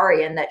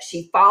Rastafarian that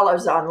she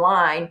follows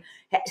online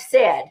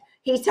said.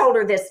 He told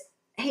her this.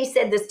 He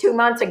said this 2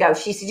 months ago.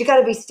 She said, you got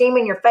to be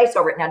steaming your face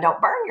over it. Now,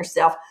 don't burn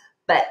yourself.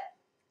 But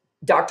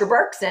Dr.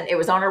 Berkson, it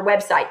was on her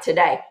website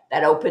today,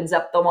 that opens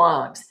up the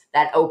lungs.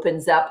 That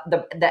opens up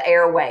the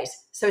airways.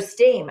 So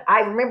steam.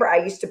 I remember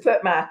I used to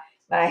put a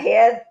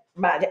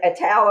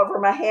towel over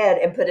my head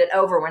and put it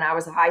over when I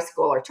was a high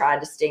schooler trying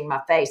to steam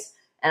my face.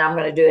 And I'm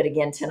going to do it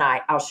again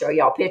tonight. I'll show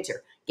y'all a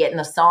picture. Get in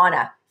the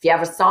sauna. If you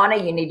have a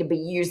sauna, you need to be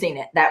using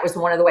it. That was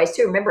one of the ways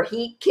too. Remember,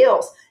 heat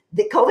kills.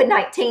 The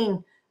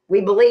COVID-19, we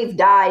believe,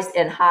 dies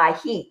in high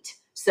heat.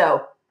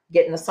 So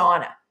get in the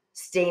sauna,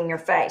 steam your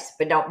face,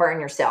 but don't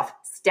burn yourself.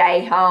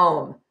 Stay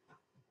home.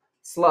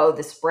 Slow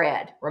the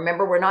spread.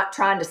 Remember, we're not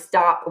trying to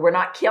stop. We're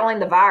not killing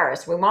the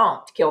virus. We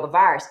won't kill the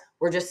virus.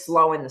 We're just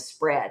slowing the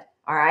spread.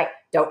 All right.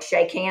 Don't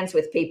shake hands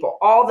with people.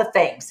 All the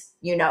things,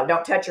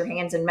 don't touch your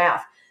hands and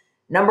mouth.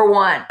 Number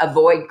one,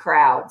 avoid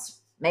crowds.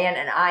 Man,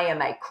 and I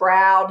am a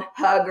crowd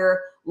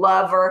hugger,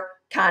 lover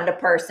kind of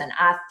person.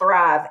 I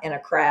thrive in a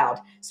crowd.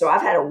 So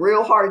I've had a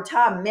real hard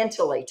time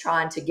mentally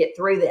trying to get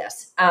through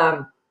this.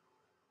 Don't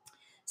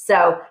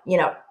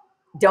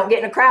get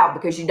in a crowd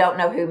because you don't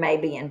know who may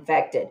be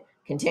infected.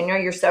 Continue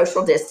your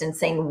social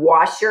distancing.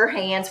 Wash your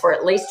hands for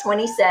at least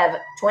 20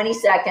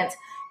 seconds,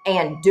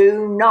 and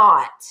do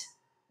not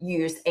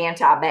use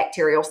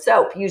antibacterial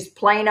soap. Use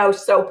plain old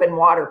soap and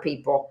water,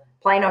 people.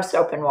 Plain old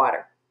soap and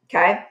water.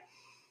 Okay?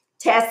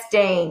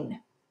 Testing.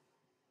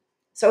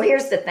 So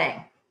here's the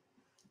thing.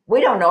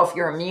 We don't know if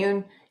you're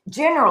immune.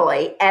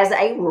 Generally, as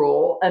a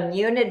rule,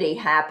 immunity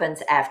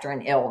happens after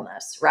an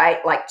illness,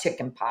 right? Like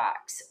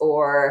chickenpox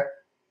or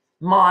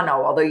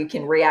mono, although you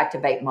can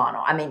reactivate mono.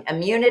 I mean,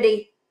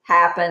 immunity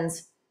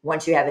happens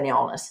once you have an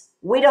illness.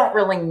 We don't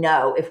really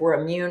know if we're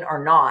immune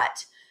or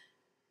not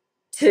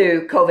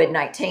to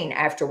COVID-19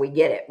 after we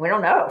get it. We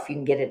don't know if you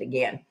can get it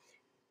again.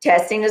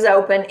 Testing is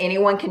open.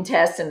 Anyone can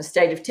test in the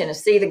state of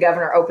Tennessee. The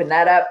governor opened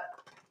that up.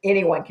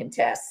 Anyone can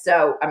test.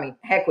 So,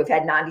 heck, we've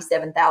had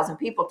 97,000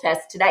 people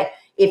test today.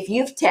 If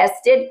you've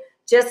tested,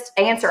 just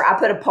answer. I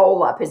put a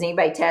poll up. Has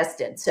anybody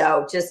tested?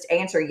 So just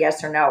answer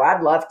yes or no.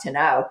 I'd love to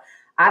know.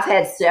 I've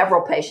had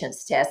several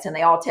patients test and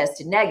they all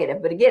tested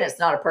negative. But again, it's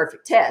not a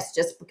perfect test.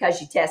 Just because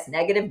you test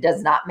negative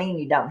does not mean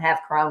you don't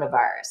have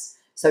coronavirus.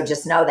 So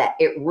just know that.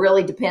 It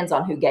really depends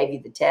on who gave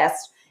you the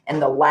test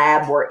and the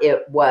lab where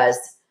it was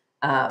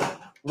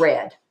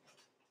read.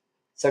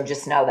 So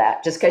just know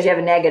that. Just because you have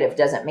a negative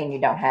doesn't mean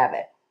you don't have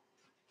it.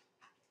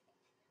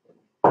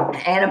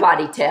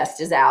 Antibody test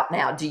is out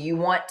now. Do you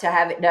want to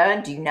have it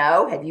done? Do you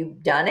know? Have you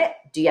done it?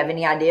 Do you have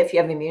any idea if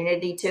you have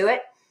immunity to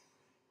it?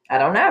 I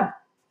don't know.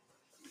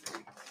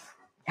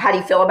 How do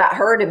you feel about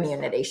herd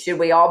immunity? Should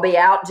we all be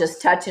out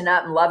just touching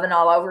up and loving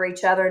all over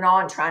each other and all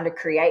and trying to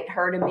create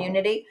herd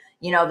immunity?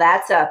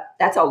 That's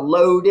a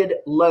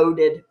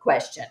loaded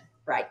question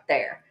right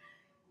there.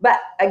 But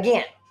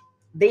again,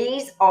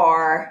 these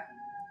are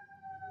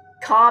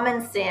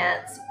common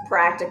sense,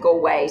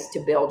 practical ways to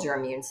build your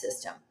immune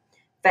system.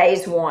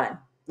 Phase 1,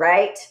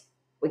 right?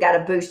 We got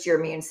to boost your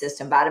immune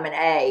system. Vitamin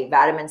A,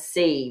 vitamin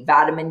C,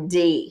 vitamin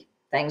D,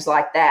 things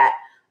like that.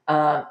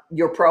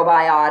 Your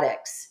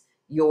probiotics,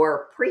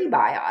 your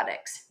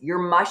prebiotics, your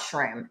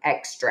mushroom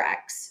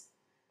extracts,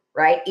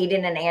 right?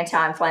 Eating an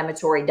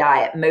anti-inflammatory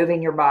diet,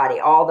 moving your body,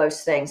 all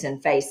those things.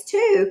 In phase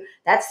 2,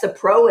 that's the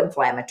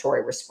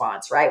pro-inflammatory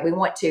response, right? We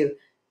want to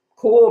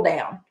cool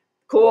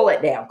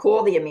it down,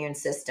 cool the immune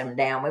system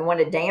down. We want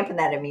to dampen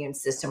that immune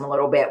system a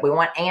little bit. We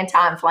want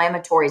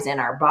anti-inflammatories in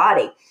our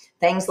body.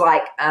 Things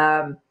like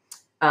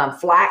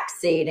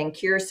flaxseed and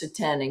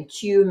quercetin and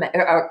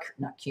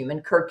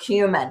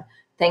curcumin,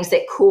 things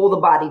that cool the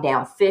body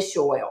down, fish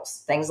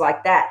oils, things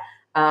like that.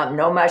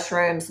 No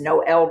mushrooms, no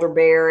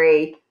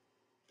elderberry,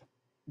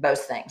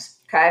 those things,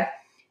 okay?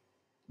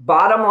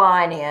 Bottom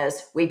line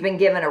is we've been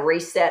given a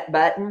reset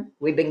button.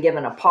 We've been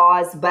given a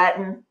pause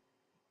button.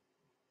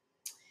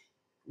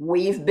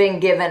 We've been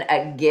given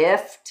a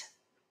gift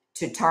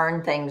to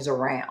turn things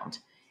around.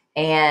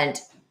 And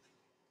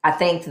I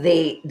think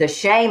the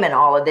shame in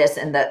all of this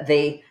and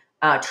the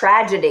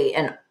tragedy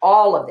in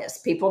all of this,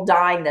 people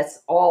dying,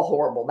 that's all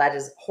horrible. That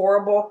is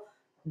horrible.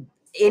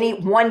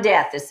 Any one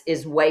death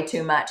is way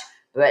too much.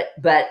 But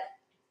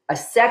a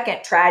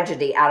second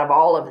tragedy out of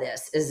all of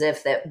this is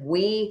if that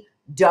we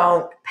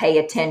don't pay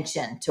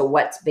attention to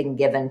what's been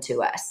given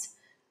to us.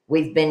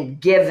 We've been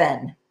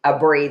given a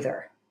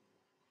breather,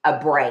 a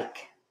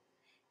break,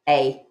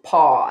 a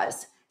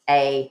pause,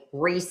 a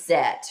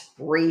reset,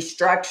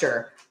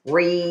 restructure,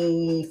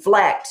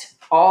 reflect,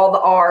 all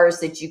the R's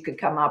that you could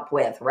come up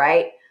with,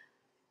 right?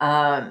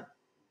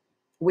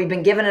 We've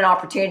been given an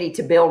opportunity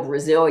to build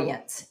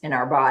resilience in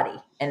our body.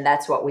 And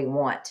that's what we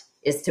want,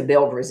 is to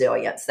build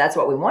resilience. That's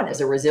what we want,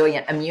 is a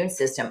resilient immune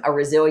system, a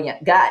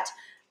resilient gut.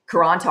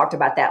 Karan talked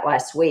about that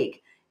last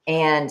week.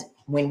 And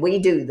when we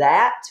do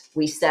that,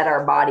 we set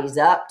our bodies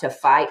up to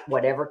fight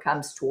whatever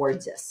comes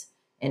towards us.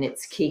 And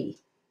it's key.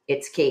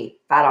 It's key.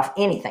 Fight off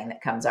anything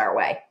that comes our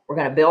way. We're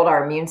going to build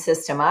our immune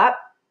system up.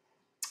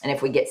 And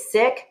if we get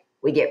sick,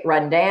 we get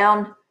run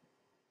down,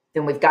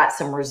 then we've got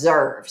some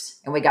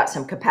reserves and we got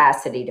some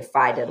capacity to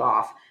fight it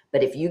off.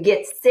 But if you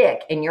get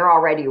sick and you're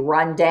already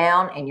run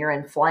down and you're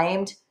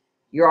inflamed,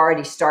 you're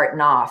already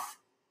starting off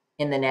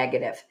in the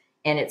negative.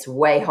 And it's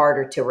way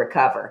harder to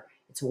recover.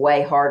 It's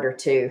way harder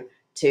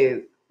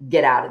to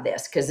get out of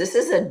this, because this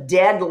is a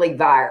deadly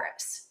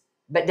virus.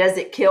 But does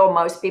it kill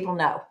most people?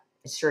 No,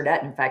 it sure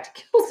doesn't. In fact,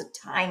 it kills a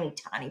tiny,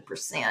 tiny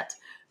percent,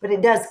 but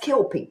it does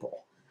kill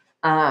people.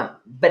 But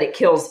it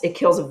kills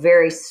a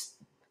very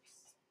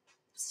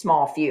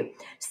small few.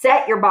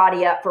 Set your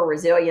body up for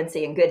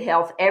resiliency and good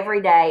health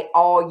every day,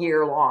 all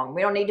year long.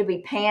 We don't need to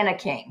be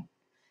panicking.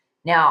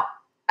 Now,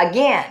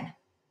 again,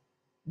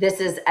 this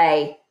is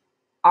a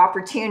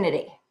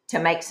opportunity to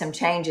make some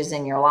changes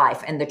in your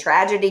life. And the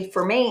tragedy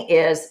for me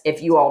is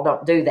if you all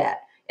don't do that,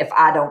 if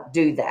I don't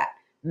do that,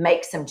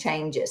 make some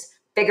changes,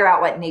 figure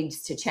out what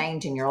needs to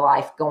change in your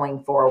life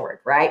going forward,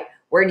 right?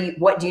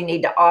 What do you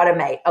need to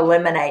automate,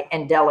 eliminate,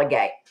 and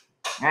delegate,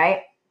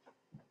 right?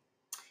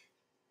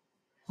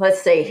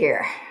 Let's see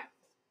here.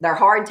 They're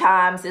hard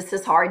times. This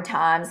is hard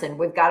times, and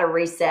we've got to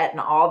reset and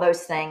all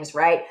those things,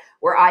 right?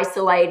 We're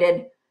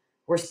isolated.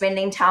 We're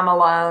spending time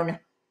alone.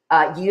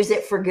 Use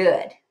it for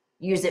good.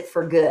 Use it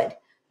for good.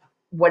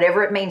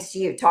 Whatever it means to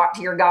you, talk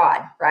to your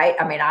God, right?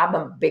 I mean, I'm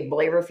a big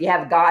believer. If you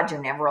have God,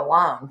 you're never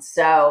alone.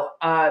 So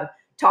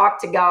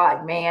talk to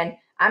God, man.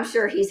 I'm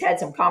sure he's had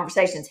some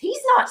conversations.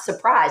 He's not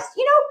surprised.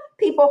 You know,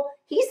 people,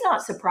 he's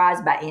not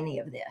surprised by any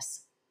of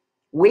this.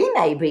 We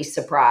may be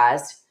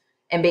surprised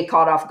and be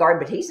caught off guard,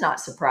 but he's not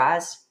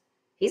surprised.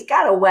 He's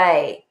got a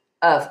way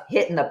of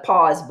hitting the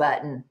pause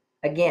button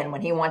again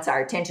when he wants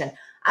our attention.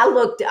 I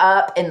looked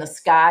up in the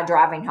sky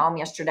driving home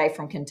yesterday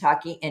from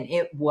Kentucky, and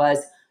it was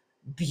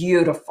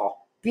beautiful.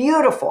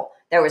 Beautiful.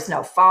 There was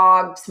no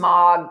fog,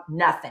 smog,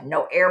 nothing.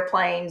 No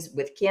airplanes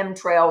with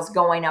chemtrails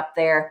going up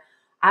there.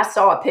 I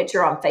saw a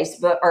picture on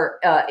Facebook or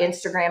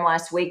Instagram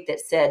last week that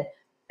said,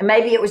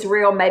 maybe it was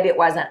real, maybe it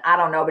wasn't. I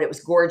don't know, but it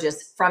was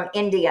gorgeous. From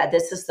India,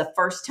 this is the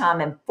first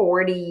time in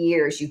 40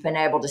 years you've been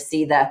able to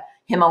see the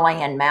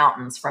Himalayan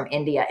mountains from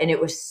India. And it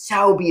was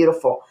so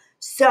beautiful.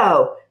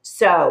 So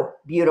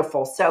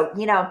beautiful. So,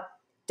 you know,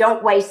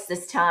 don't waste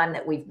this time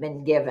that we've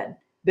been given.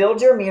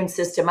 Build your immune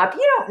system up.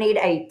 You don't need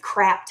a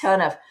crap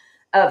ton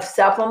of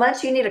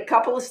supplements. You need a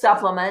couple of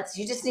supplements.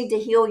 You just need to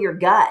heal your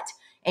gut,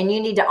 and you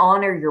need to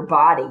honor your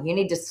body. You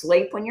need to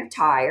sleep when you're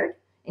tired,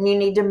 and you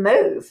need to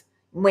move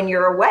when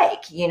you're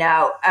awake, you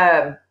know.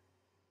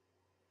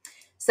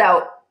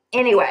 So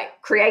anyway,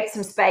 create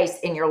some space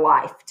in your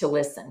life to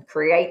listen.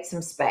 Create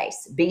some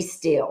space. Be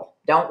still.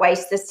 Don't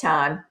waste this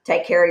time.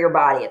 Take care of your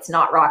body. It's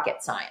not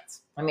rocket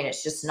science. I mean,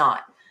 it's just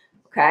not.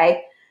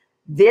 Okay.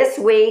 This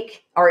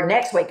week or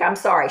next week, I'm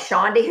sorry,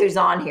 Shondi, who's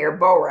on here,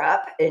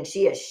 Borup, and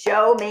she is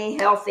Show Me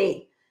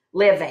Healthy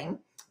Living.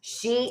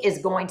 She is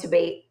going to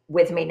be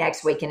with me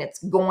next week, and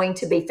it's going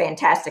to be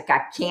fantastic.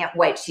 I can't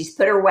wait. She's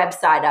put her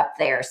website up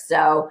there.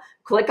 So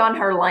click on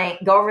her link,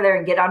 go over there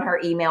and get on her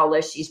email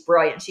list. She's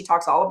brilliant. She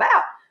talks all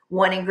about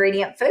one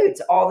ingredient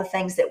foods, all the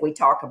things that we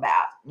talk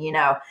about. You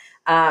know,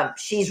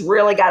 she's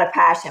really got a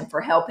passion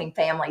for helping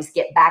families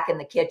get back in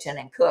the kitchen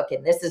and cook.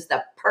 And this is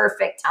the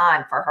perfect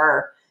time for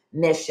her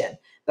mission,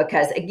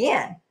 because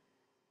again,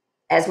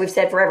 as we've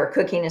said forever,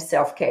 cooking is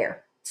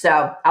self-care.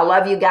 So I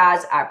love you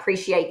guys. I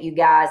appreciate you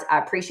guys. I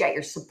appreciate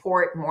your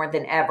support more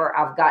than ever.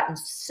 I've gotten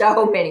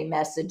so many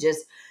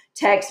messages,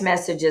 text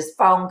messages,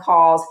 phone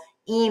calls,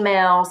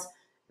 emails,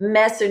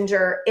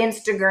 Messenger,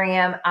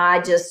 Instagram.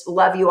 I just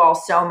love you all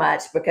so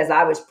much, because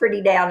I was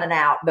pretty down and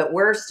out, but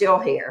we're still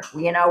here.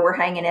 You know, we're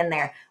hanging in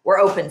there. We're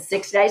open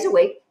 6 days a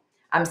week.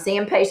 I'm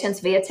seeing patients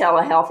via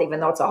telehealth,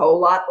 even though it's a whole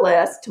lot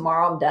less.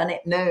 Tomorrow I'm done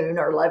at noon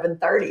or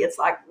 11:30. It's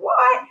like,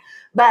 what?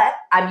 But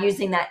I'm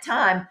using that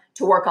time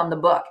to work on the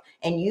book.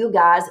 And you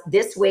guys,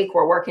 this week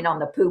we're working on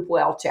the Poop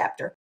Well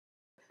chapter.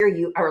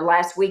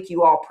 Last week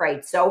you all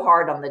prayed so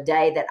hard on the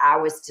day that I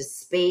was to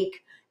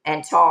speak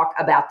and talk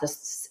about the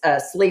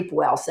Sleep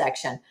Well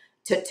section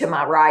to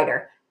my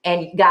writer.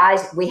 And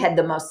guys, we had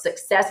the most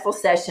successful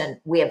session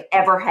we have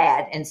ever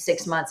had in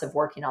 6 months of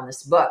working on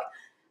this book.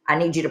 I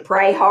need you to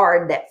pray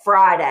hard that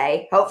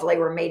Friday, hopefully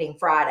we're meeting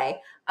Friday,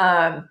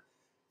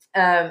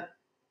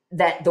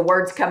 that the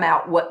words come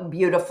out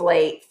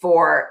beautifully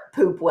for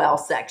Poop Well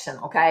section,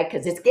 okay?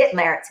 Because it's getting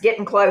there. It's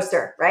getting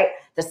closer, right?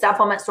 The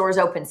supplement store is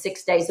open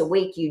 6 days a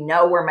week. You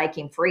know we're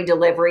making free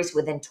deliveries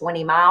within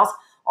 20 miles.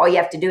 All you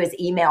have to do is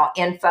email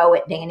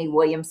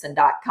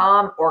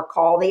info@daniwilliamson.com or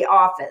call the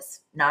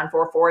office,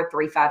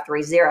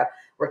 944-3530.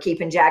 We're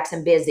keeping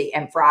Jackson busy,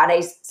 and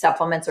Fridays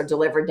supplements are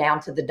delivered down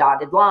to the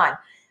dotted line.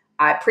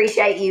 I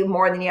appreciate you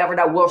more than you ever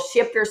know. We'll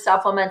ship your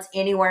supplements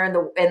anywhere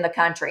in the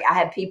country. I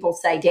had people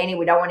say, Dani,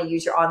 we don't want to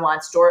use your online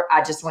store.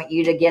 I just want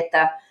you to get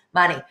the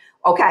money.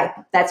 Okay,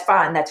 that's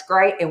fine. That's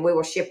great. And we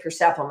will ship your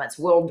supplements.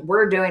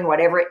 We're doing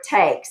whatever it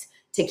takes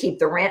to keep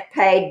the rent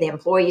paid, the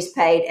employees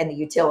paid, and the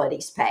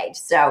utilities paid.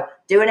 So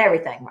doing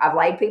everything. I've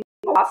laid people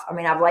off. I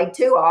mean, I've laid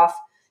 2 off.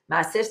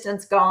 My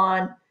assistant's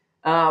gone.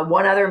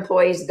 One other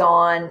employee's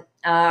gone,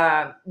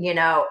 you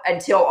know,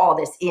 until all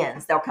this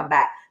ends. They'll come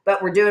back.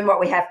 But we're doing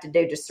what we have to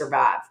do to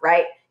survive,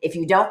 right? If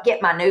you don't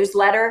get my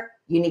newsletter,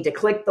 you need to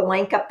click the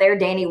link up there,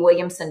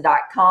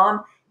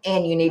 DaniWilliamson.com,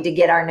 and you need to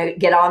get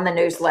on the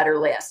newsletter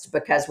list,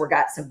 because we've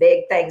got some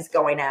big things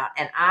going out.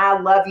 And I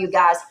love you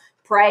guys.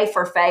 Pray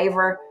for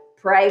favor.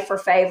 Pray for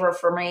favor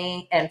for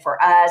me and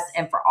for us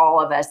and for all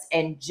of us,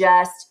 and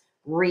just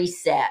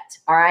reset,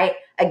 all right?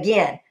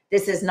 Again,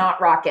 this is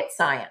not rocket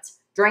science.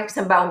 Drink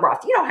some bone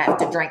broth. You don't have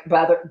to drink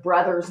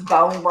Brother's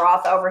bone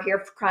broth over here,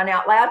 for crying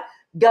out loud.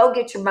 Go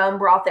get your bone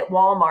broth at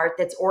Walmart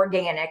that's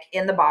organic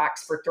in the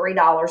box for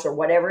 $3 or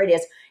whatever it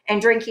is, and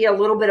drink you a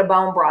little bit of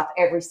bone broth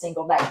every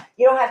single day.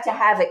 You don't have to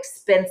have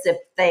expensive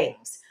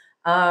things.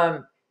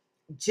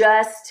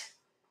 Just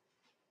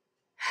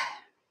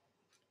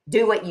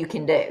do what you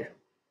can do,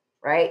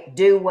 right?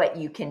 Do what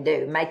you can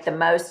do. Make the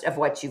most of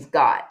what you've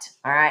got.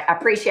 All right. I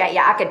appreciate you.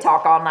 I could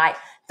talk all night.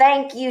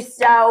 Thank you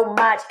so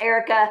much,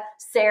 Erica,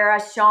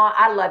 Sarah, Sean.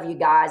 I love you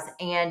guys.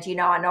 And,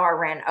 I know I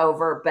ran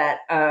over, but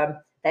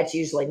that's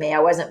usually me. I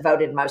wasn't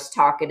voted most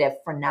talkative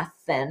for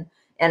nothing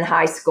in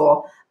high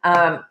school.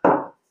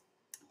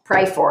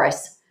 Pray for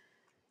us.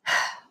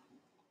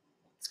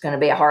 It's going to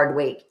be a hard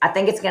week. I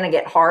think it's going to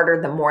get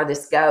harder the more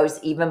this goes,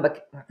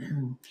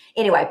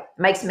 anyway,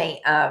 makes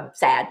me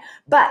sad.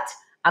 But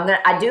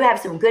I do have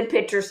some good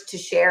pictures to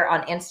share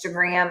on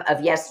Instagram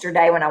of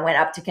yesterday when I went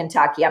up to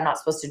Kentucky. I'm not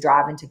supposed to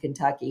drive into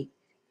Kentucky.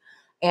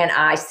 And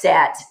I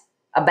sat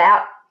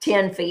about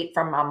 10 feet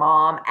from my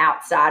mom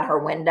outside her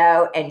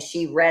window, and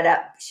she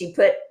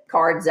put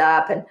cards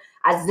up, and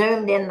I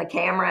zoomed in the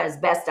camera as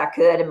best I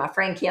could. And my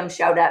friend Kim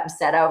showed up and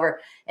sat over,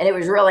 and it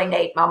was really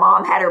neat. My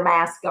mom had her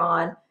mask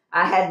on.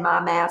 I had my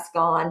mask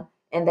on,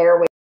 and there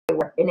we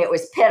were, and it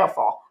was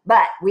pitiful,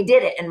 but we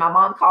did it. And my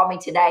mom called me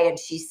today, and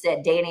she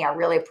said, Dani, I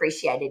really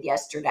appreciated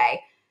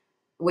yesterday,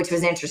 which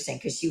was interesting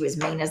because she was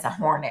mean as a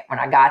hornet when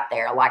I got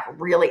there, like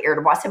really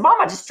irritable. I said,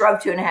 Mom, I just drove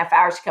 2.5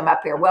 hours to come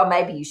up here. Well,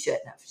 maybe you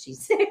shouldn't have, she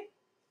said.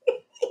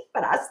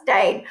 But I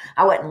stayed.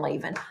 I wasn't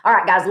leaving. All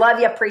right, guys, love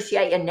you.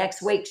 Appreciate you.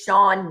 Next week,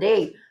 Sean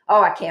D.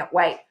 Oh, I can't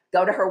wait.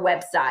 Go to her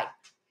website.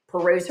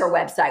 Peruse her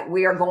website.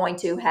 We are going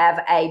to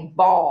have a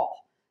ball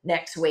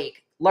next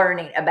week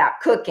learning about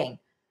cooking,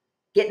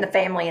 getting the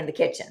family in the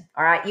kitchen.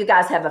 All right, you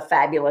guys have a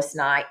fabulous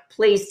night.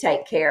 Please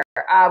take care.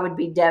 I would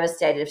be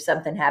devastated if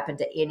something happened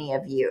to any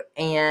of you.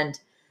 And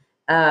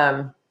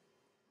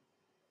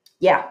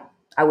yeah,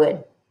 I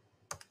would.